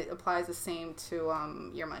 and it applies the same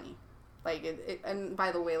to your money. Like it, and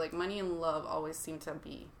by the way, like money and love always seem to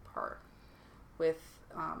be part with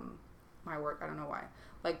my work. I don't know why.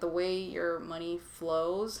 Like the way your money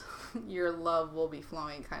flows, your love will be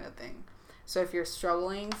flowing, kind of thing. So if you're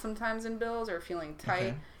struggling sometimes in bills or feeling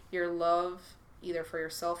tight, your love, either for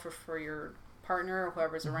yourself or for your partner or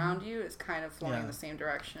whoever's around you, is kind of flowing in the same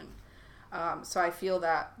direction. So I feel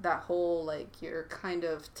that whole, like, you're kind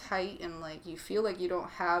of tight and, like, you feel like you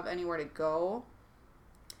don't have anywhere to go.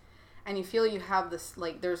 And you feel you have this,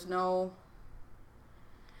 like, there's not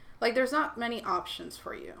many options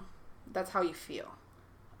for you. That's how you feel.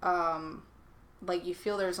 Like, you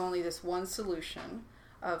feel there's only this one solution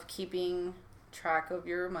of keeping track of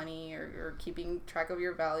your money or keeping track of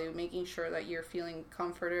your value, making sure that you're feeling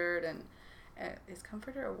comforted. And is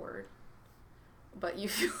comforted a word? But you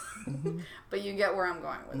feel, but you get where I'm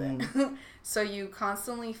going with it. So you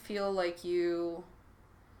constantly feel like the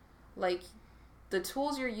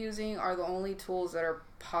tools you're using are the only tools that are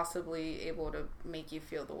possibly able to make you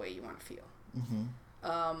feel the way you want to feel.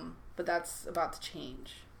 But that's about to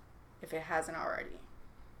change if it hasn't already.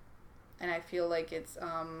 And I feel like it's,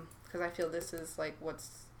 because I feel this is like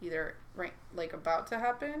what's either like about to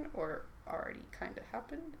happen or already kind of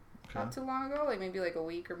happened not too long ago, like maybe like a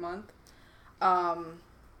week or month. And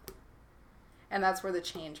that's where the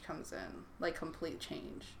change comes in, like complete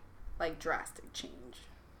change, like drastic change.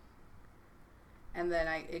 And then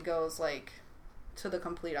it goes like to the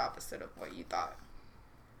complete opposite of what you thought.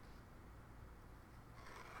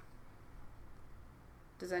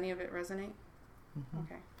 Does any of it resonate?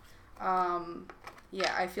 Okay.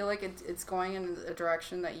 Yeah, I feel like it's going in a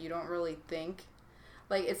direction that you don't really think.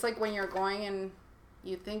 Like, it's like when you're going in,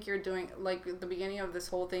 you think you're doing, like, at the beginning of this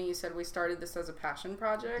whole thing, you said we started this as a passion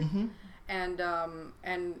project. Mm-hmm.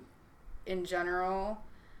 And in general,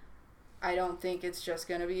 I don't think it's just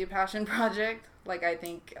going to be a passion project. Like, I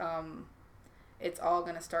think it's all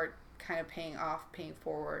going to start kind of paying off, paying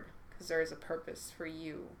forward, because there is a purpose for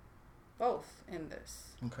you both in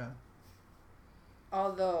this. Okay.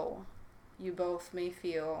 Although you both may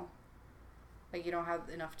feel like you don't have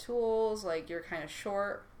enough tools, like you're kind of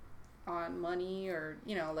short on money, or,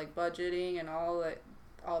 you know, like budgeting and all that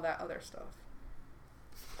other stuff.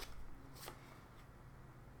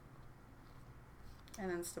 And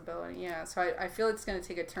then stability, yeah. So I feel it's going to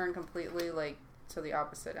take a turn completely, like, to the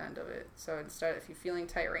opposite end of it. So instead, if you're feeling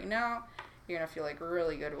tight right now, you're going to feel, like,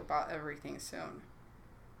 really good about everything soon.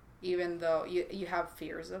 Even though you have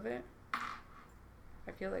fears of it.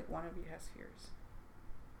 I feel like one of you has fears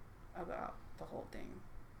about the whole thing.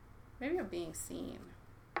 Maybe of being seen.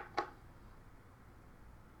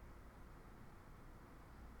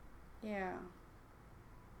 Yeah.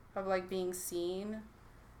 Of, like, being seen.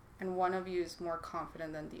 And one of you is more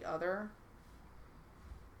confident than the other.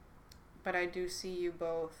 But I do see you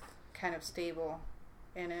both kind of stable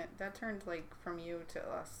in it. That turned, like, from you to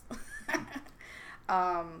us.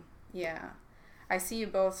 Yeah. I see you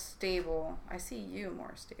both stable. I see you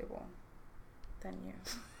more stable than you.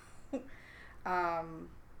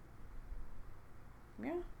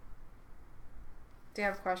 Yeah. Do you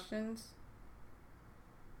have questions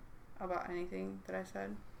about anything that I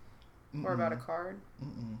said? Mm-mm. Or about a card?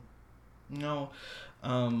 Mm-mm. No.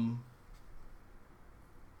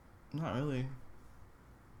 Not really.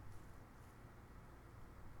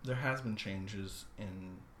 There has been changes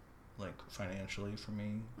in, like, financially for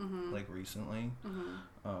me, Mm-hmm. like, recently,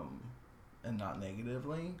 Mm-hmm. and not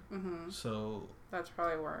negatively. Mm-hmm. So That's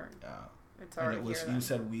probably where yeah, it's and already it was here you then.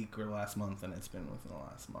 said week or last month, and it's been within the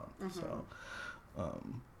last month. Mhm. So,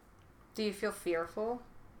 Do you feel fearful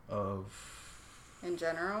of in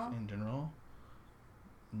general? in general,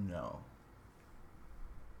 no.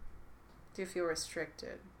 Do you feel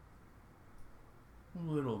restricted? A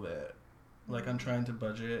little bit. Like, I'm trying to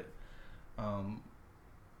budget.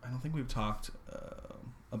 I don't think we've talked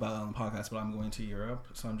about it on the podcast, but I'm going to Europe,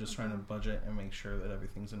 so I'm just trying to budget and make sure that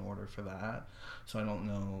everything's in order for that. So I don't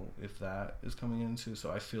know if that is coming into.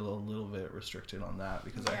 So I feel a little bit restricted on that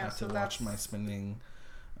because I have to watch my spending,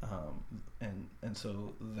 and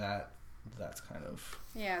so that's kind of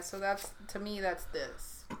So that's, to me, that's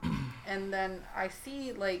this. And then I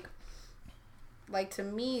see, like to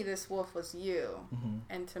me, this wolf was you, mm-hmm.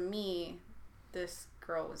 and to me, this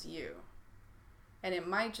girl was you. And it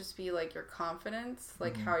might just be, like, your confidence,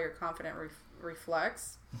 like, Mm-hmm. how your confidence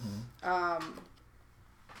reflects. Mm-hmm.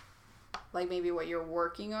 Like, maybe what you're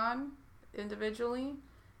working on individually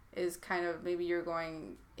is kind of, maybe you're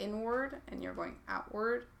going inward and you're going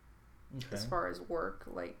outward as far as work,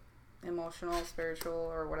 like emotional, spiritual,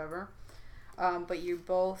 or whatever. But you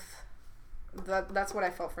both, that's what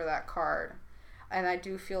I felt for that card. And I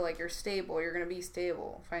do feel like you're stable. You're going to be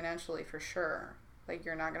stable financially for sure. Like,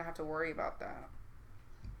 you're not going to have to worry about that.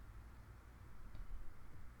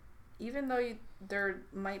 Even though there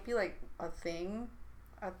might be, like, a thing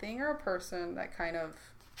or a person that kind of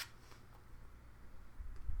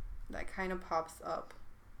pops up.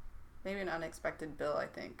 Maybe an unexpected bill, I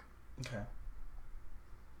think. Okay.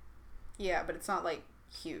 Yeah, but it's not, like,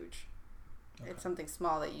 huge. Okay. It's something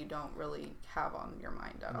small that you don't really have on your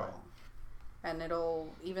mind at Right. all. And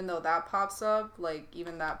even though that pops up, like,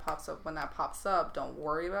 when that pops up, don't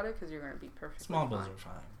worry about it, because you're going to be perfectly Small fine. bills are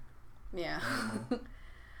fine. Yeah. Mm-hmm.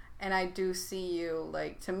 And I do see you,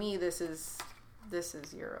 like, to me, this is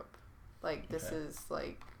Europe. Like, this Okay. is,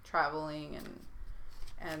 like, traveling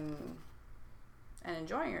and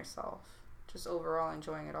enjoying yourself. Just overall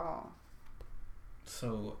enjoying it all.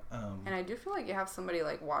 So, And I do feel like you have somebody,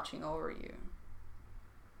 like, watching over you.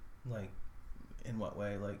 like, in what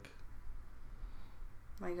way? Like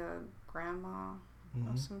a grandma mm-hmm.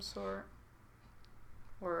 of some sort.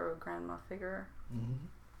 Or a grandma figure. Mm-hmm.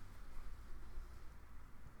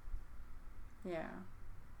 Yeah.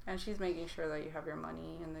 And she's making sure that you have your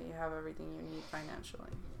money and that you have everything you need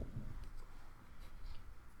financially.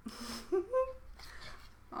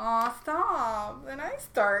 Aw, stop. Then I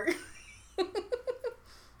start.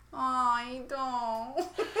 Aw, I don't.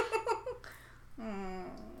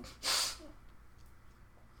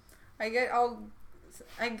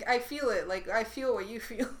 I feel it. Like, I feel what you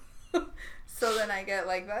feel. So then I get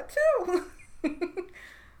like that too.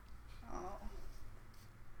 Oh.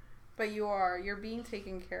 But you're being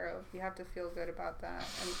taken care of. You have to feel good about that.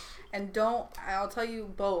 And I'll tell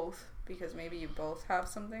you both, because maybe you both have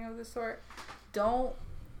something of this sort. Don't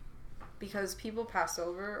because people pass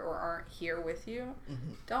over or aren't here with you,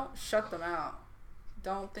 don't shut them out.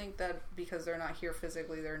 Don't think that because they're not here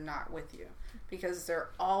physically, they're not with you. Because they're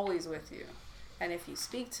always with you. And if you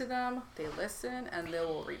speak to them, they listen and they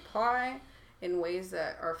will reply in ways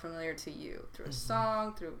that are familiar to you. Through a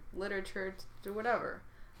song, through literature, through whatever.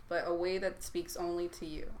 But a way that speaks only to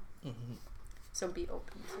you. So be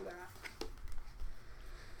open to that.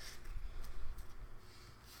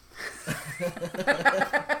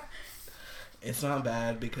 It's not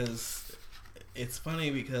bad because it's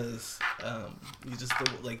funny because you just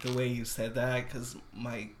like the way you said that, because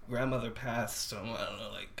my grandmother passed I don't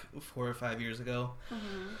know, like 4 or 5 years ago,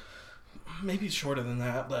 maybe shorter than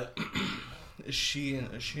that, but she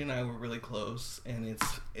and I were really close, and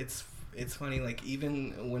it's funny, like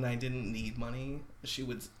even when I didn't need money, she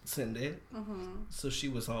would send it, so she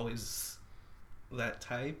was always that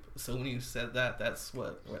type. So when you said that, that's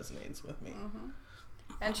what resonates with me.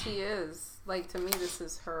 And she is, like, to me, this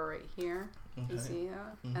is her right here. You see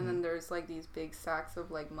that? And then there's, like, these big sacks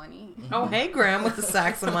of, like, money. Oh, hey, Graham, with the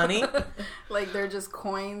sacks of money. Like, they're just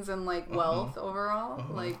coins and, like, wealth overall.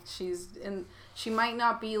 Like, she might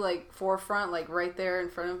not be, like, forefront, like, right there in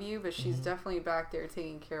front of you, but she's definitely back there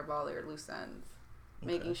taking care of all their loose ends.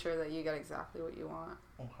 Making sure that you get exactly what you want.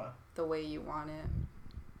 The way you want it.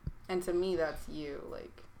 And to me, that's you,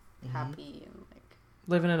 like, happy and, like...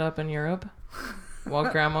 Living it up in Europe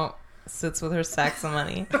while Grandma sits with her sacks of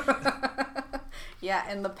money. Yeah,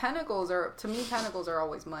 and the pentacles are, to me, pentacles are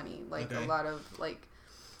always money. Like, a lot of, like,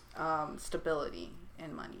 stability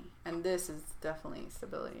in money. And this is definitely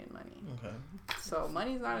stability in money. So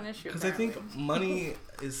money's not an issue. Because I think money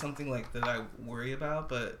is something, like, that I worry about,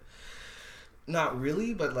 but not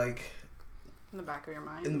really, but, like... In the back of your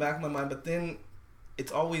mind. In the back of my mind, but then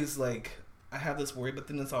it's always, like... I have this worry, but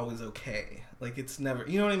then it's always okay. Like, it's never,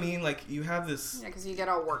 you know what I mean? Like, you have this... Yeah, because you get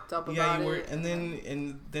all worked up about it. And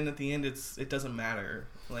then at the end, it doesn't matter.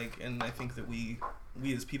 Like, and I think that we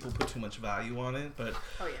as people put too much value on it, but...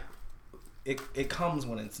 Oh, yeah. It comes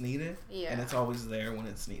when it's needed. Yeah. And it's always there when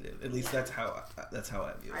it's needed. At least that's how I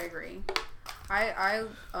view it. I agree. I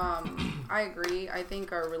agree. I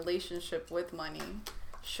think our relationship with money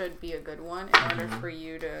should be a good one in order for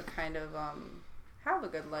you to kind of... have a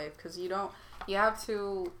good life, because you have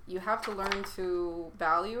to learn to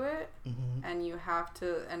value it, and you have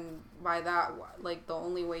to, and by that, like, the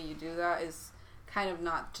only way you do that is kind of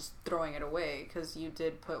not just throwing it away, because you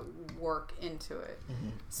did put work into it.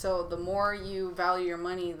 So the more you value your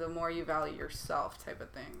money, the more you value yourself, type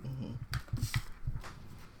of thing.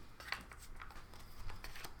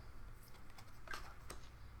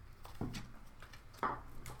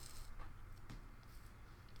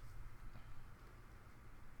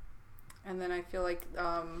 And then I feel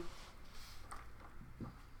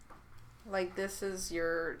like this is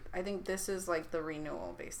I think this is, like, the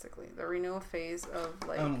renewal, basically. The renewal phase of,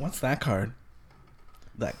 like... what's that card?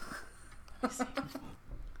 That...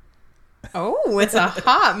 Oh, it's a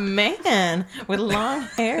hot man with long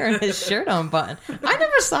hair and his shirt unbuttoned. I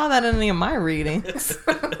never saw that in any of my readings.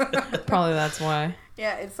 Probably that's why.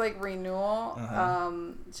 Yeah, it's, like, renewal,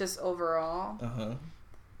 just overall.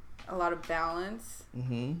 A lot of balance.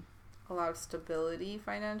 A lot of stability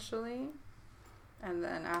financially, and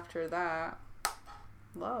then after that,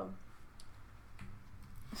 love.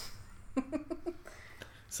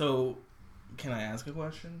 So, can I ask a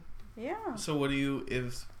question? Yeah. So what do you,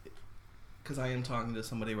 because I am talking to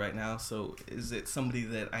somebody right now, so is it somebody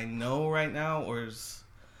that I know right now, or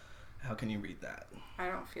how can you read that? I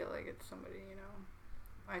don't feel like it's somebody you know.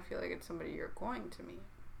 I feel like it's somebody you're going to meet.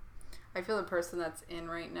 I feel the person that's in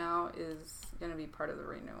right now is going to be part of the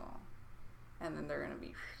renewal. And then they're going to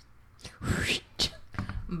be...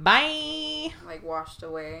 Bye! Like, washed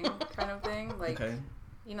away kind of thing. Like,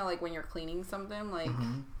 you know, like when you're cleaning something, like...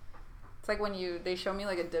 It's like when they show me,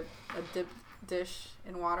 like, a dip dish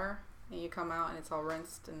in water, and you come out and it's all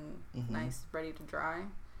rinsed and nice, ready to dry.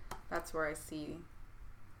 That's where I see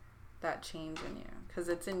that change in you. Because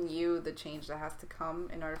it's in you, the change that has to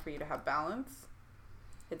come in order for you to have balance.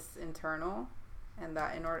 It's internal. And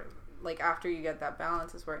that in order... Like, after you get that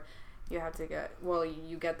balance is where... You have to get, well,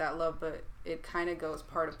 you get that love, but it kind of goes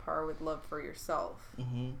par to par with love for yourself.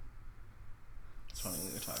 It's funny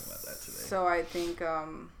we were talking about that today. So I think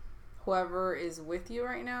whoever is with you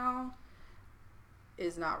right now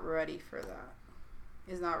is not ready for that.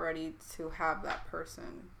 Is not ready to have that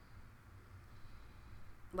person.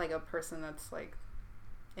 Like a person that's, like,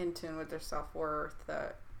 in tune with their self-worth,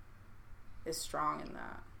 that is strong in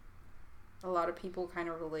that. A lot of people kind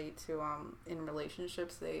of relate to, in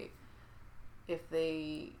relationships, if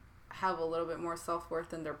they have a little bit more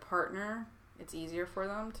self-worth than their partner, it's easier for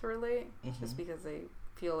them to relate just because they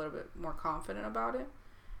feel a little bit more confident about it.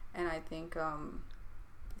 And I think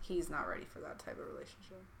he's not ready for that type of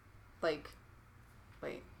relationship. Like,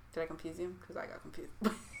 wait, did I confuse you? Because I got confused.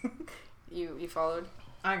 You followed?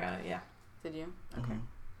 I got it, yeah. Did you? Okay.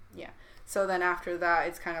 Yeah. So then after that,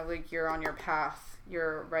 it's kind of like you're on your path.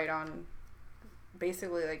 You're right on,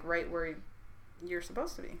 basically like right where you're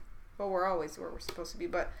supposed to be. Well, we're always where we're supposed to be,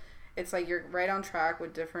 but it's like you're right on track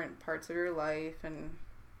with different parts of your life, and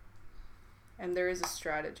there is a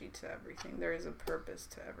strategy to everything. There is a purpose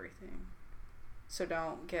to everything. So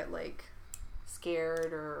don't get like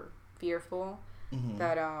scared or fearful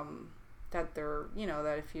that they're, you know,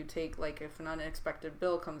 that if you take, like, if an unexpected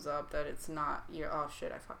bill comes up, that it's not oh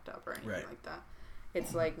shit, I fucked up or anything like that.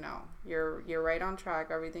 It's like, no, you're right on track.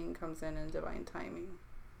 Everything comes in divine timing.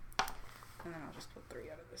 And then I'll just put 3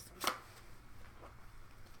 out of this one.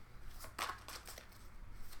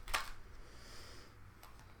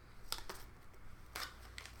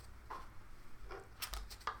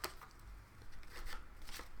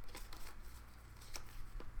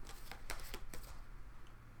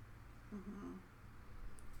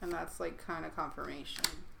 And that's like kind of confirmation.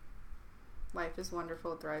 Life is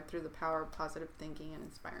wonderful. Thrive through the power of positive thinking and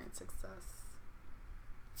inspiring success.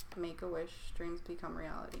 Make a wish. Dreams become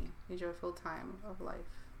reality. A joyful time of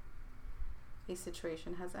life. A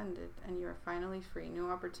situation has ended and you are finally free. New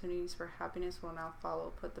opportunities for happiness will now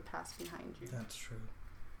follow. Put the past behind you. That's true.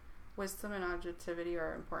 Wisdom and objectivity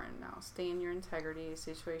are important now. Stay in your integrity. A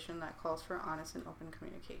situation that calls for honest and open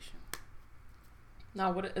communication.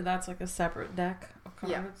 Now, that's like a separate deck of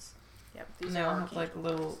cards? Yep. These all have like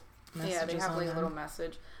little messages. Yeah, they have like a them. little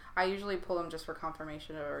message. I usually pull them just for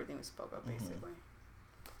confirmation of everything we spoke of, basically.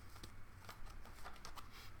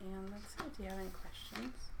 And let's see, do you have any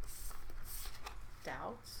questions?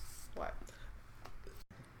 Doubts? What?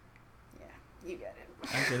 Yeah, you get it.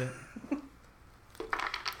 I get it.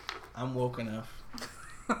 I'm woke enough.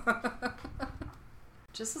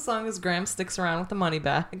 Just as long as Graham sticks around with the money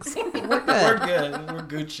bags, we're good. We're good. We're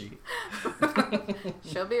Gucci.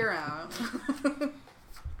 She'll be around.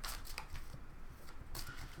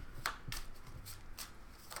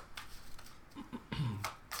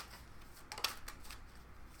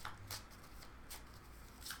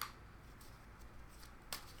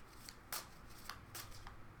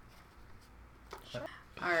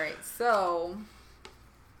 All right, so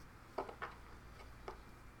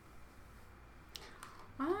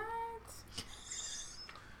what?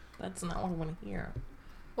 That's not what I want to hear.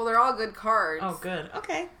 Well, they're all good cards. Oh, good.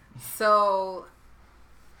 Okay. So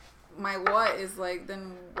my what is like,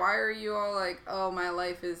 then why are you all like, oh, my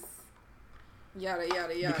life is yada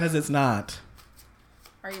yada yada? Because it's not.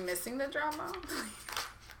 Are you missing the drama?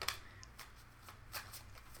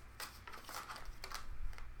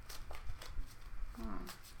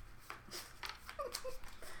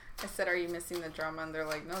 I said, are you missing the drama? And they're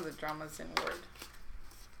like, no, the drama's inward.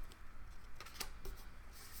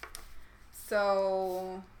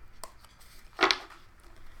 So,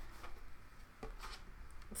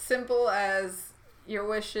 simple as your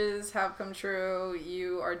wishes have come true.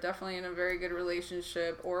 You are definitely in a very good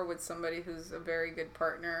relationship or with somebody who's a very good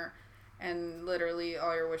partner. And literally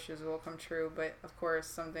all your wishes will come true. But, of course,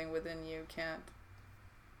 something within you can't,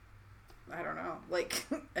 I don't know, like,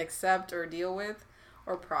 accept or deal with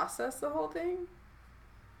or process the whole thing.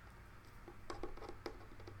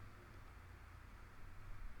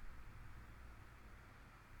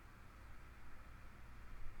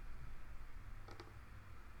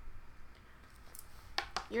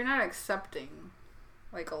 You're not accepting,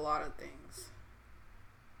 like, a lot of things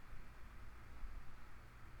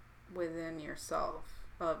within yourself,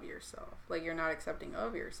 of yourself. Like, you're not accepting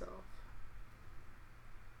of yourself.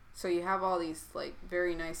 So you have all these, like,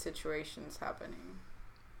 very nice situations happening,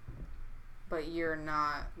 but you're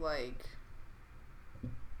not, like,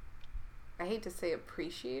 I hate to say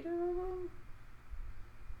appreciative of them.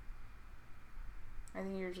 I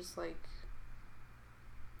think you're just, like,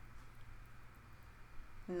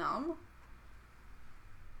 numb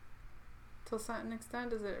to a certain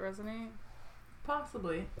extent. Does it resonate?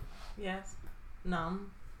 Possibly. Yes.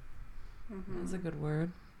 Numb. That's a good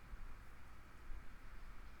word.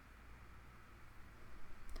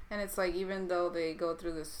 And it's like, even though they go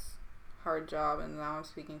through this hard job, and now I'm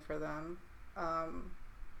speaking for them,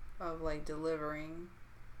 of like delivering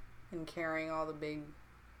and carrying all the big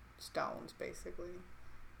stones basically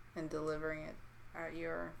and delivering it at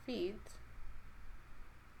your feet,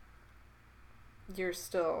 you're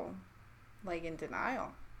still like in denial.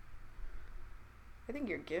 I think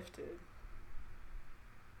you're gifted.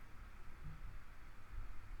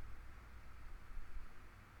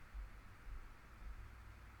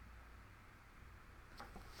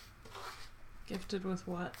 Gifted with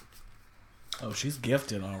what? Oh, she's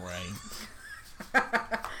gifted, all right.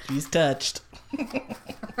 She's touched.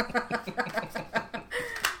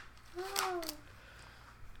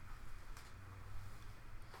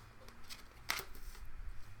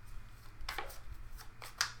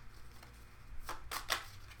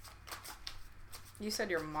 You said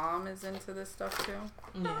your mom is into this stuff too?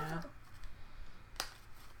 Yeah.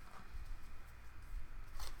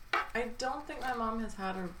 I don't think my mom has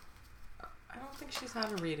had I don't think she's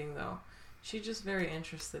had a reading though. She's just very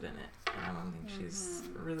interested in it. And I don't think she's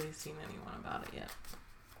really seen anyone about it yet.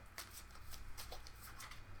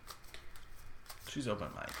 She's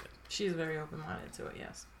open-minded. She's very open-minded to it,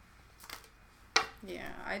 yes. Yeah,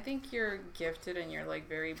 I think you're gifted and you're like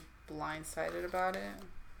very blindsided about it.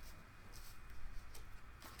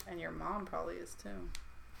 And your mom probably is too.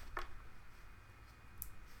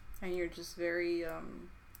 And you're just very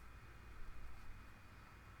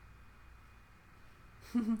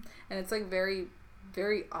and it's like very,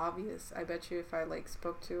 very obvious. I bet you if I like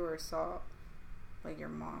spoke to or saw like your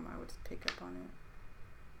mom, I would just pick up on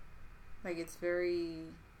it. Like it's very.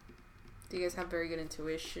 Do you guys have very good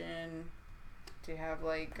intuition? Do you have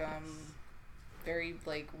like very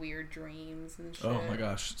like weird dreams and shit? Oh my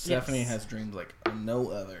gosh, Stephanie has dreams like no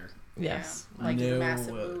other. Yes. Yeah. Like No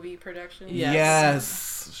massive movie production.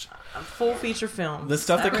 Yes. A full feature film. The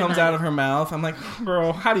stuff that comes out of her mouth, I'm like,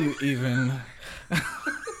 girl, how do you even?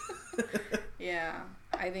 Yeah,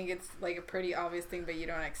 I think it's like a pretty obvious thing, but you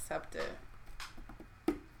don't accept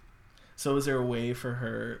it. So is there a way for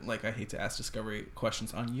her, like, I hate to ask Discovery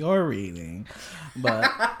questions on your reading,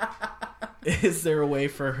 but is there a way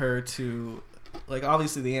for her to, like,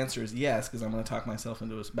 obviously the answer is yes, because I'm going to talk myself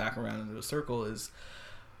into back around into a circle, is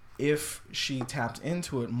if she tapped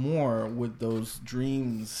into it more, would those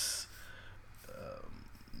dreams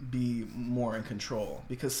be more in control?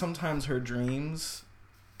 Because sometimes her dreams,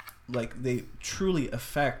 like, they truly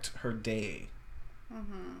affect her day.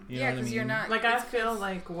 Mm-hmm. You Yeah, know what I because mean? you're not. Like, I feel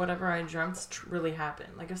like whatever I dreamt really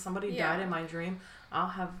happened. Like, if somebody died in my dream, I'll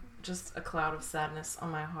have just a cloud of sadness on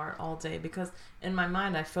my heart all day because in my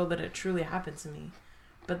mind I feel that it truly happened to me.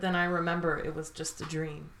 But then I remember it was just a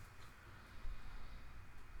dream.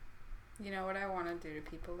 You know what I want to do to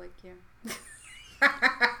people like you?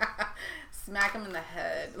 Smack them in the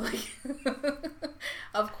head. Like,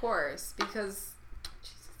 of course, because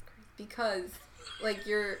Jesus Christ, because like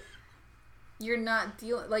you're not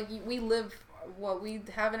dealing, like, we live, what we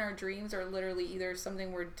have in our dreams are literally either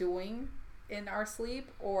something we're doing in our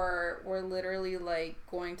sleep or we're literally like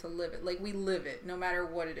going to live it. Like, we live it no matter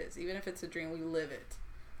what it is. Even if it's a dream, we live it.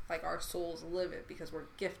 Like, our souls live it because we're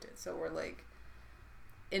gifted. So we're like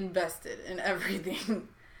invested in everything.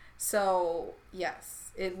 So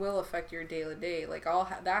yes, it will affect your day to day. Like,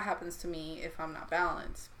 that happens to me if I'm not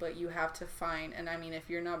balanced. But you have to find, and I mean, if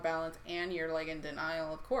you're not balanced and you're like in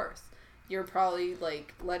denial, of course, you're probably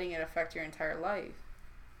like letting it affect your entire life.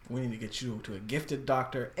 We need to get you to a gifted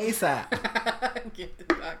doctor ASAP. Gifted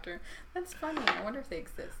doctor. That's funny. I wonder if they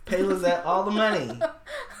exist. Pay Lizette all the money.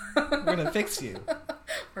 We're gonna fix you.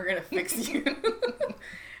 We're gonna fix you.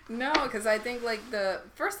 No, because I think like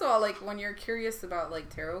first of all, like when you're curious about like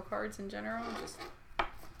tarot cards in general, just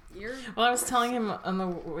Well, I was telling him on the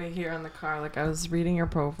way here in the car, like I was reading your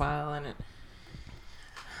profile and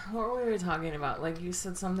what were we talking about? Like, you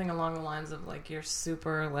said something along the lines of like you're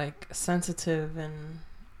super like sensitive and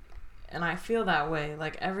I feel that way.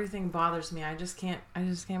 Like, everything bothers me. I just can't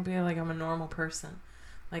be like I'm a normal person.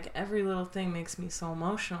 Like, every little thing makes me so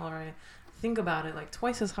emotional, or I think about it like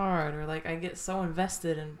twice as hard, or like I get so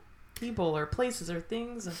invested in people or places or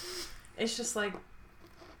things, and it's just like,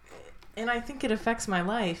 and I think it affects my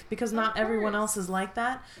life because not everyone else is like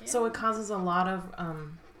that. Yeah. So it causes a lot of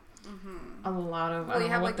I don't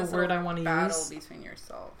know what the word I want to use. Battle between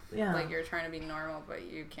yourself. Yeah. Like, you're trying to be normal, but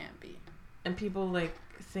you can't be. And people like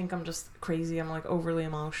think I'm just crazy. I'm like overly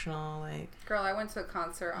emotional. Like, girl, I went to a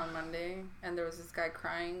concert on Monday and there was this guy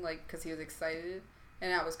crying like because he was excited,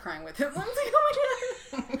 and I was crying with him. I was like, oh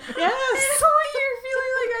my god, yes. I know what you're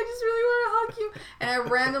feeling. Like, I just really want to hug you. And I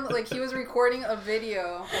randomly, like, he was recording a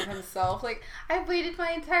video of himself. Like, I've waited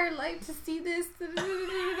my entire life to see this.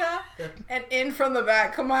 And in from the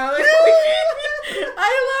back, come on, like,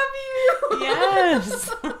 I love you. Yes.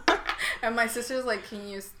 And my sister's like, can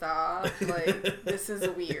you stop? Like, this is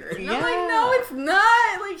weird. And yeah. I'm like, no, it's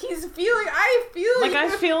not. Like, he's feeling, I feel like, I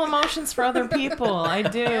feel emotions for other people. I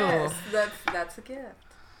do. Yes, that's a gift.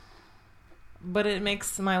 But it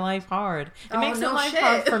makes my life hard. It makes life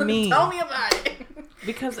hard for me. Tell me about it.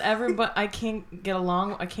 Because I can't get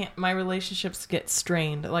along. My relationships get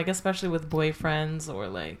strained. Like, especially with boyfriends or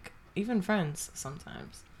like even friends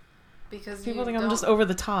sometimes. Because people think I'm just over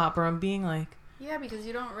the top, or I'm being like... Yeah, because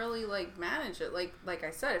you don't really, like, manage it. Like I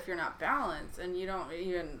said, if you're not balanced and you don't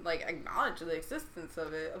even, like, acknowledge the existence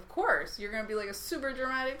of it, of course, you're going to be, like, a super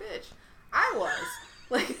dramatic bitch. I was.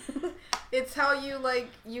 Like, it's how you, like,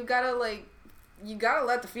 you gotta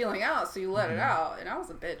let the feeling out, so you let it out. And I was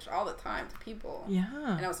a bitch all the time to people.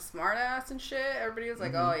 Yeah. And I was a smart ass and shit. Everybody was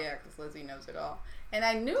like, oh, yeah, because Lizzie knows it all. And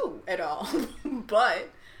I knew it all. But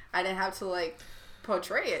I didn't have to, like,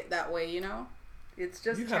 portray it that way, you know? It's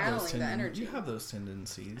just channeling the energy. You have those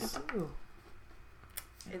tendencies. I do.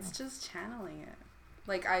 It's just channeling it.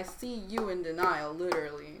 Like, I see you in denial,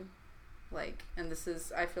 literally. Like, and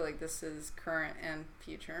I feel like this is current and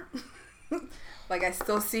future. Like, I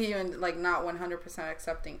still see you in, like, not 100%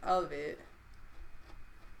 accepting of it.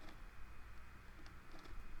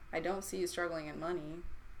 I don't see you struggling in money.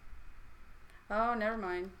 Oh, never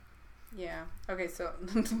mind. Yeah. Okay, so...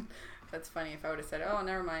 That's funny if I would have said, oh,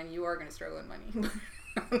 never mind, you are going to struggle in money.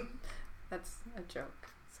 That's a joke.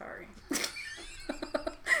 Sorry.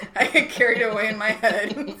 I get carried away in my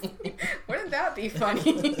head. Wouldn't that be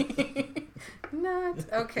funny? Not.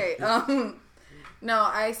 Okay. No,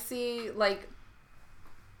 I see, like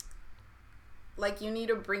you need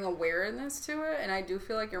to bring awareness to it, and I do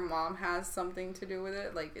feel like your mom has something to do with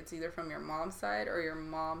it. Like, it's either from your mom's side or your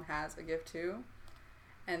mom has a gift too.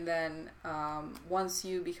 And then once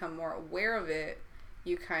you become more aware of it,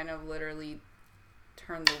 you kind of literally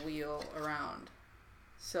turn the wheel around.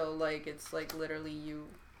 So, like, it's like literally you...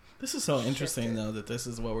 This is so interesting, though, that this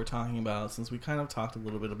is what we're talking about, since we kind of talked a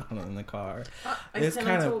little bit about it in the car. It's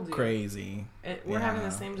kind of crazy. We're having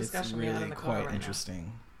the same discussion we had in the car right now. It's really quite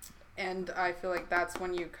interesting. And I feel like that's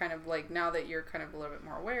when you kind of, like, now that you're kind of a little bit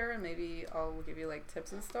more aware, and maybe I'll give you, like,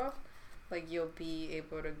 tips and stuff, like, you'll be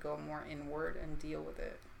able to go more inward and deal with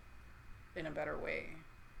it in a better way.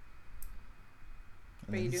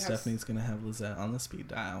 And but you do Stephanie's gonna have Lizette on the speed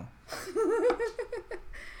dial.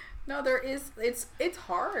 No, there is. It's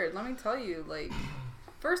hard. Let me tell you. Like,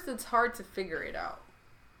 first it's hard to figure it out.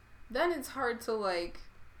 Then it's hard to, like,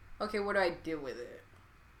 okay, what do I do with it?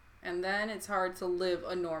 And then it's hard to live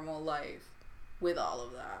a normal life with all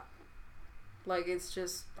of that. Like, it's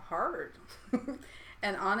just hard.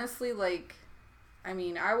 And honestly, like, I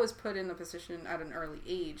mean, I was put in a position at an early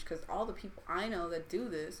age because all the people I know that do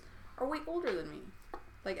this are way older than me.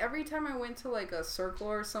 Like, every time I went to, like, a circle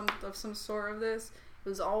or some sort of this, it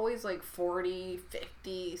was always, like, 40,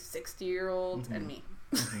 50, 60-year-olds and me.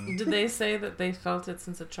 Did they say that they felt it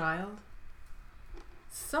since a child?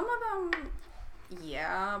 Some of them,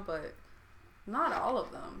 yeah, but not all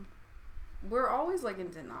of them. We're always, like, in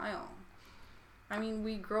denial. I mean,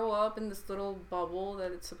 we grow up in this little bubble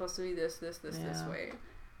that it's supposed to be this way.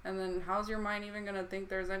 And then how's your mind even going to think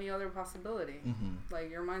there's any other possibility? Like,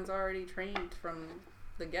 your mind's already trained from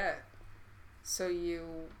the get. So you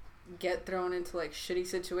get thrown into, like, shitty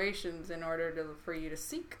situations in order for you to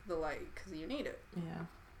seek the light because you need it.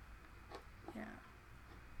 Yeah.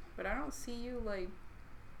 But I don't see you, like,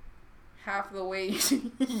 half the way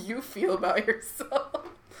you feel about yourself.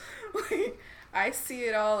 Like, I see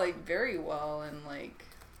it all, like, very well, and, like,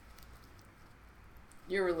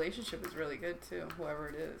 your relationship is really good, too, whoever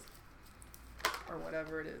it is. Or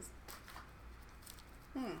whatever it is.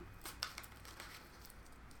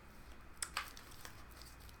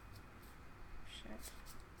 Shit.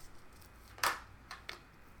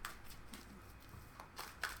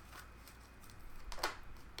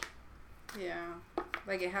 Yeah.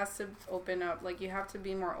 Like, it has to open up. Like, you have to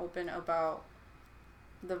be more open about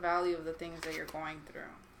the value of the things that you're going through.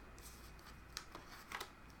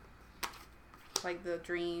 Like, the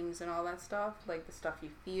dreams and all that stuff. Like, the stuff you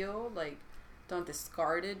feel. Like, don't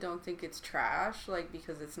discard it. Don't think it's trash. Like,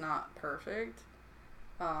 because it's not perfect.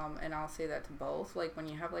 And I'll say that to both. Like, when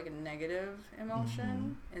you have, like, a negative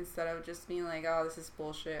emotion, instead of just being like, oh, this is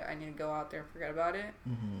bullshit, I need to go out there and forget about it.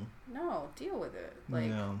 No, deal with it. Like,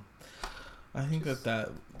 yeah. I think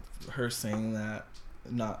that her saying that,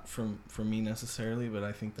 not for me necessarily, but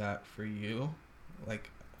I think that for you, like,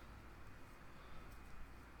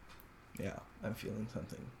 yeah, I'm feeling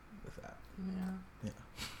something with that. Yeah.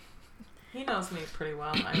 He knows me pretty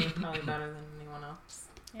well. I mean, probably better than anyone else.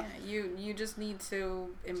 Yeah, you just need to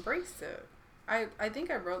embrace it. I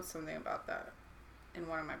think I wrote something about that in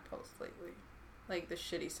one of my posts lately. Like, the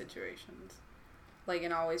shitty situations. Like,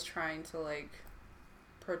 and always trying to, like,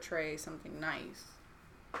 portray something nice.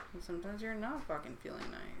 And sometimes you're not fucking feeling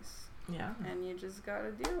nice. Yeah. And you just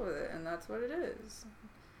gotta deal with it, and that's what it is.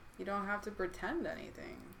 You don't have to pretend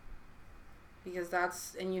anything. Because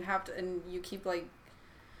that's, and you have to, and you keep, like,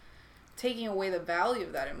 taking away the value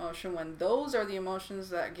of that emotion when those are the emotions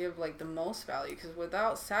that give like the most value. Because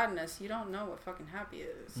without sadness, you don't know what fucking happy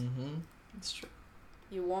is. Mm-hmm. It's true.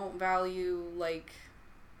 You won't value like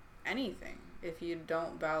anything if you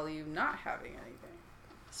don't value not having anything.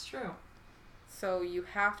 It's true. So you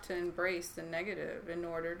have to embrace the negative in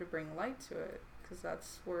order to bring light to it, because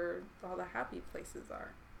that's where all the happy places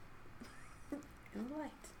are. In the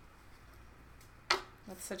light.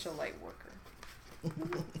 That's such a light worker.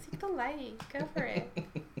 See the light. Go for it.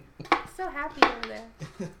 So happy over there.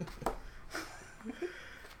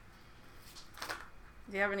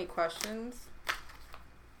 Do you have any questions?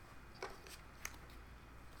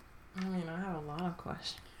 I mean, I have a lot of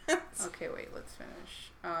questions. Okay, wait, let's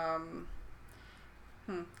finish.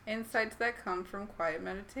 Insights that come from quiet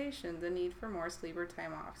meditation, the need for more sleep or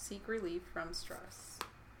time off, seek relief from stress.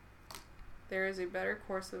 There is a better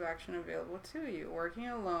course of action available to you. Working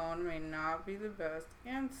alone may not be the best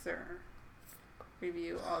answer.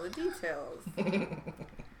 Review all the details.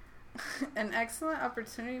 An excellent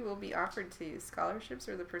opportunity will be offered to you. Scholarships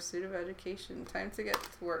or the pursuit of education. Time to get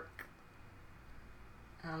to work.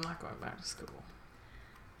 I'm not going back to school.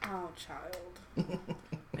 Oh, child.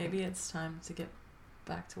 Maybe it's time to get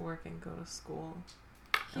back to work and go to school.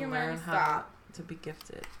 And Humor, learn how stop. to be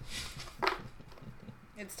gifted.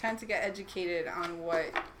 It's time to get educated on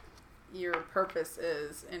what your purpose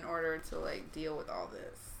is in order to like deal with all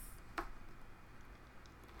this.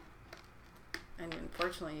 And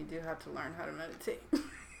unfortunately, you do have to learn how to meditate.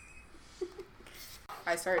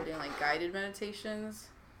 I started doing like guided meditations,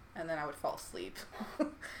 and then I would fall asleep.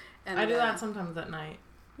 And I do that sometimes at night.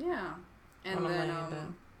 Yeah, and when I'm then laying in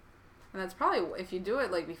bed. and that's probably if you do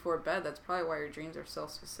it like before bed. That's probably why your dreams are so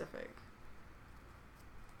specific.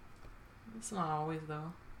 It's not always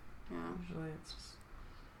though. Yeah, Usually it's just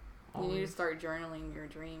you need always. to start journaling your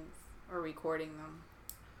dreams or recording them.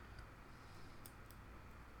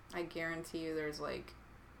 I guarantee you there's like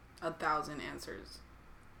 1,000 answers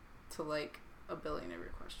to like 1 billion of your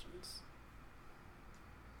questions.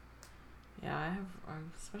 Yeah,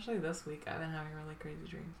 especially this week, I've been having really crazy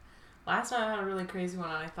dreams. Last night I had a really crazy one,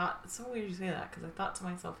 and I thought, it's so weird you say that, because I thought to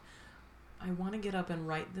myself, I want to get up and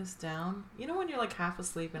write this down. You know when you're like half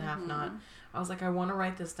asleep and half not? I was like, I want to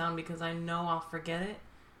write this down because I know I'll forget it.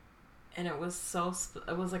 And it was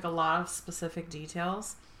it was like a lot of specific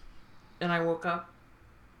details. And I woke up,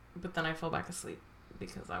 but then I fell back asleep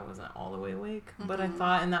because I wasn't all the way awake. But I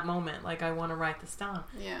thought in that moment, like, I want to write this down.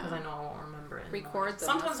 Yeah. Because I know I won't remember it. Record them.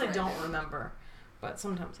 Sometimes That's I what I don't do. remember. But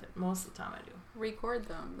sometimes, most of the time I do. Record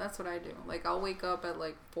them. That's what I do. Like, I'll wake up at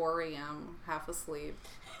like 4 a.m., half asleep,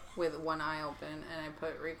 with one eye open, and I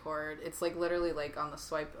put record. It's like literally like on the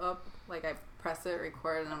swipe up. Like, I press it,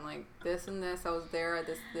 record, and I'm like, this and this, I was there,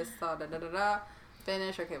 this, da da da da,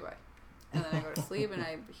 finish, okay, bye. And then I go to sleep, and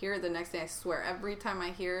I hear it the next day. I swear, every time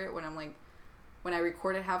I hear it, when I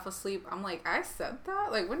recorded half asleep, I'm like, I said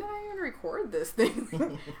that? Like, when did I even record this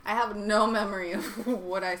thing? I have no memory of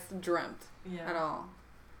what I dreamt at all.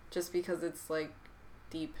 Just because it's, like,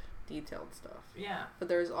 deep, detailed stuff. Yeah. But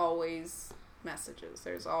there's always messages.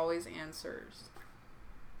 There's always answers.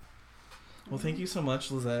 Well, thank you so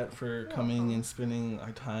much, Lizette, for coming and spending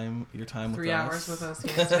your time with us. 3 hours with us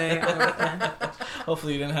here today on the weekend.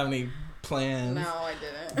 Hopefully you didn't have any plans. No, I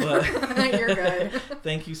didn't. But You're good.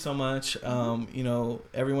 Thank you so much.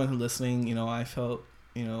 Everyone who's listening, I felt,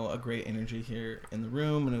 a great energy here in the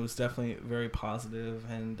room, and it was definitely very positive,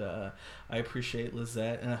 and I appreciate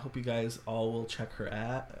Lizette, and I hope you guys all will check her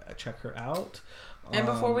out. And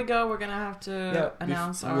before we go, we're going to have to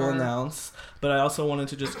announce We'll announce. But I also wanted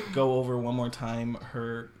to just go over one more time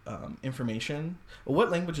her information.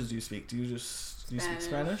 What languages do you speak? Do you speak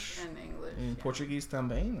Spanish? And English. And Portuguese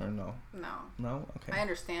también, or no? No. No? Okay. I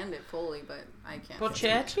understand it fully, but I can't.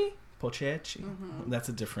 Pochechi? Pochechi? That's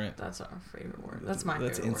a different... That's our favorite word. That's my favorite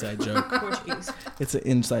That's an inside word. joke. Portuguese. It's an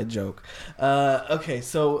inside joke. Okay,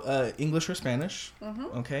 so English or Spanish?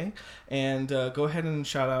 Okay. And go ahead and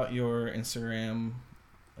shout out your Instagram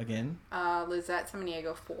again. Lizette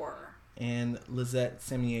Samaniego 4. And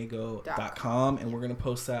LizetteSamaniego.com. And we're going to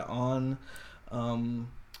post that on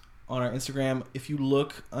our Instagram. If you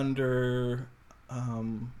look under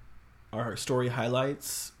our story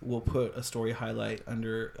highlights, we'll put a story highlight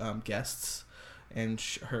under guests and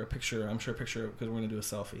her picture. I'm sure a picture, because we're going to do a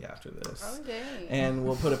selfie after this. Okay. And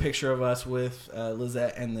we'll put a picture of us with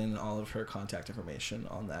Lizette and then all of her contact information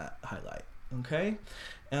on that highlight. Okay?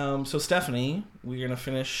 So Stephanie, we're going to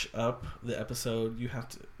finish up the episode.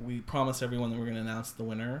 We promised everyone that we're going to announce the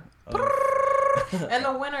winner And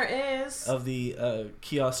the winner is... of the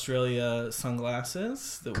Key Australia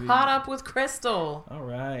sunglasses that we Caught Up with Crystal. All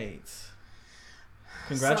right.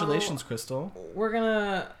 Congratulations, Crystal. We're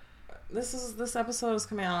gonna. This episode is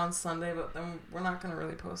coming out on Sunday, but then we're not gonna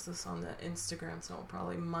really post this on the Instagram, so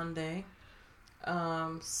probably Monday.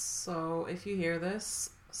 So if you hear this,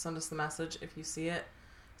 send us the message. If you see it,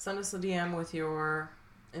 send us a DM with your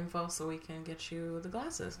info so we can get you the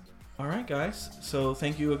glasses. All right, guys. So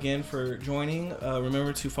thank you again for joining.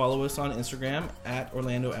 Remember to follow us on Instagram at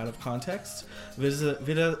Orlando Out of Context.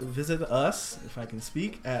 Visit us, if I can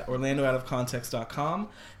speak, at orlandooutofcontext.com,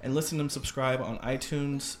 and listen and subscribe on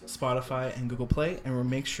iTunes, Spotify, and Google Play. And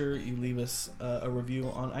make sure you leave us a review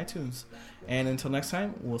on iTunes. And until next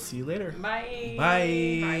time, we'll see you later. Bye.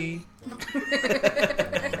 Bye.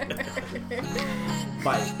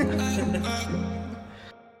 Bye.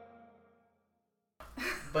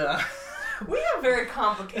 But we have very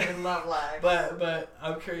complicated love lives. But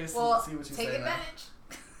I'm curious to see what you say. Take advantage,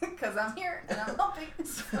 because I'm here and I'm helping.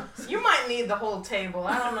 You might need the whole table.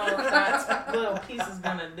 I don't know what that little piece is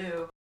gonna do.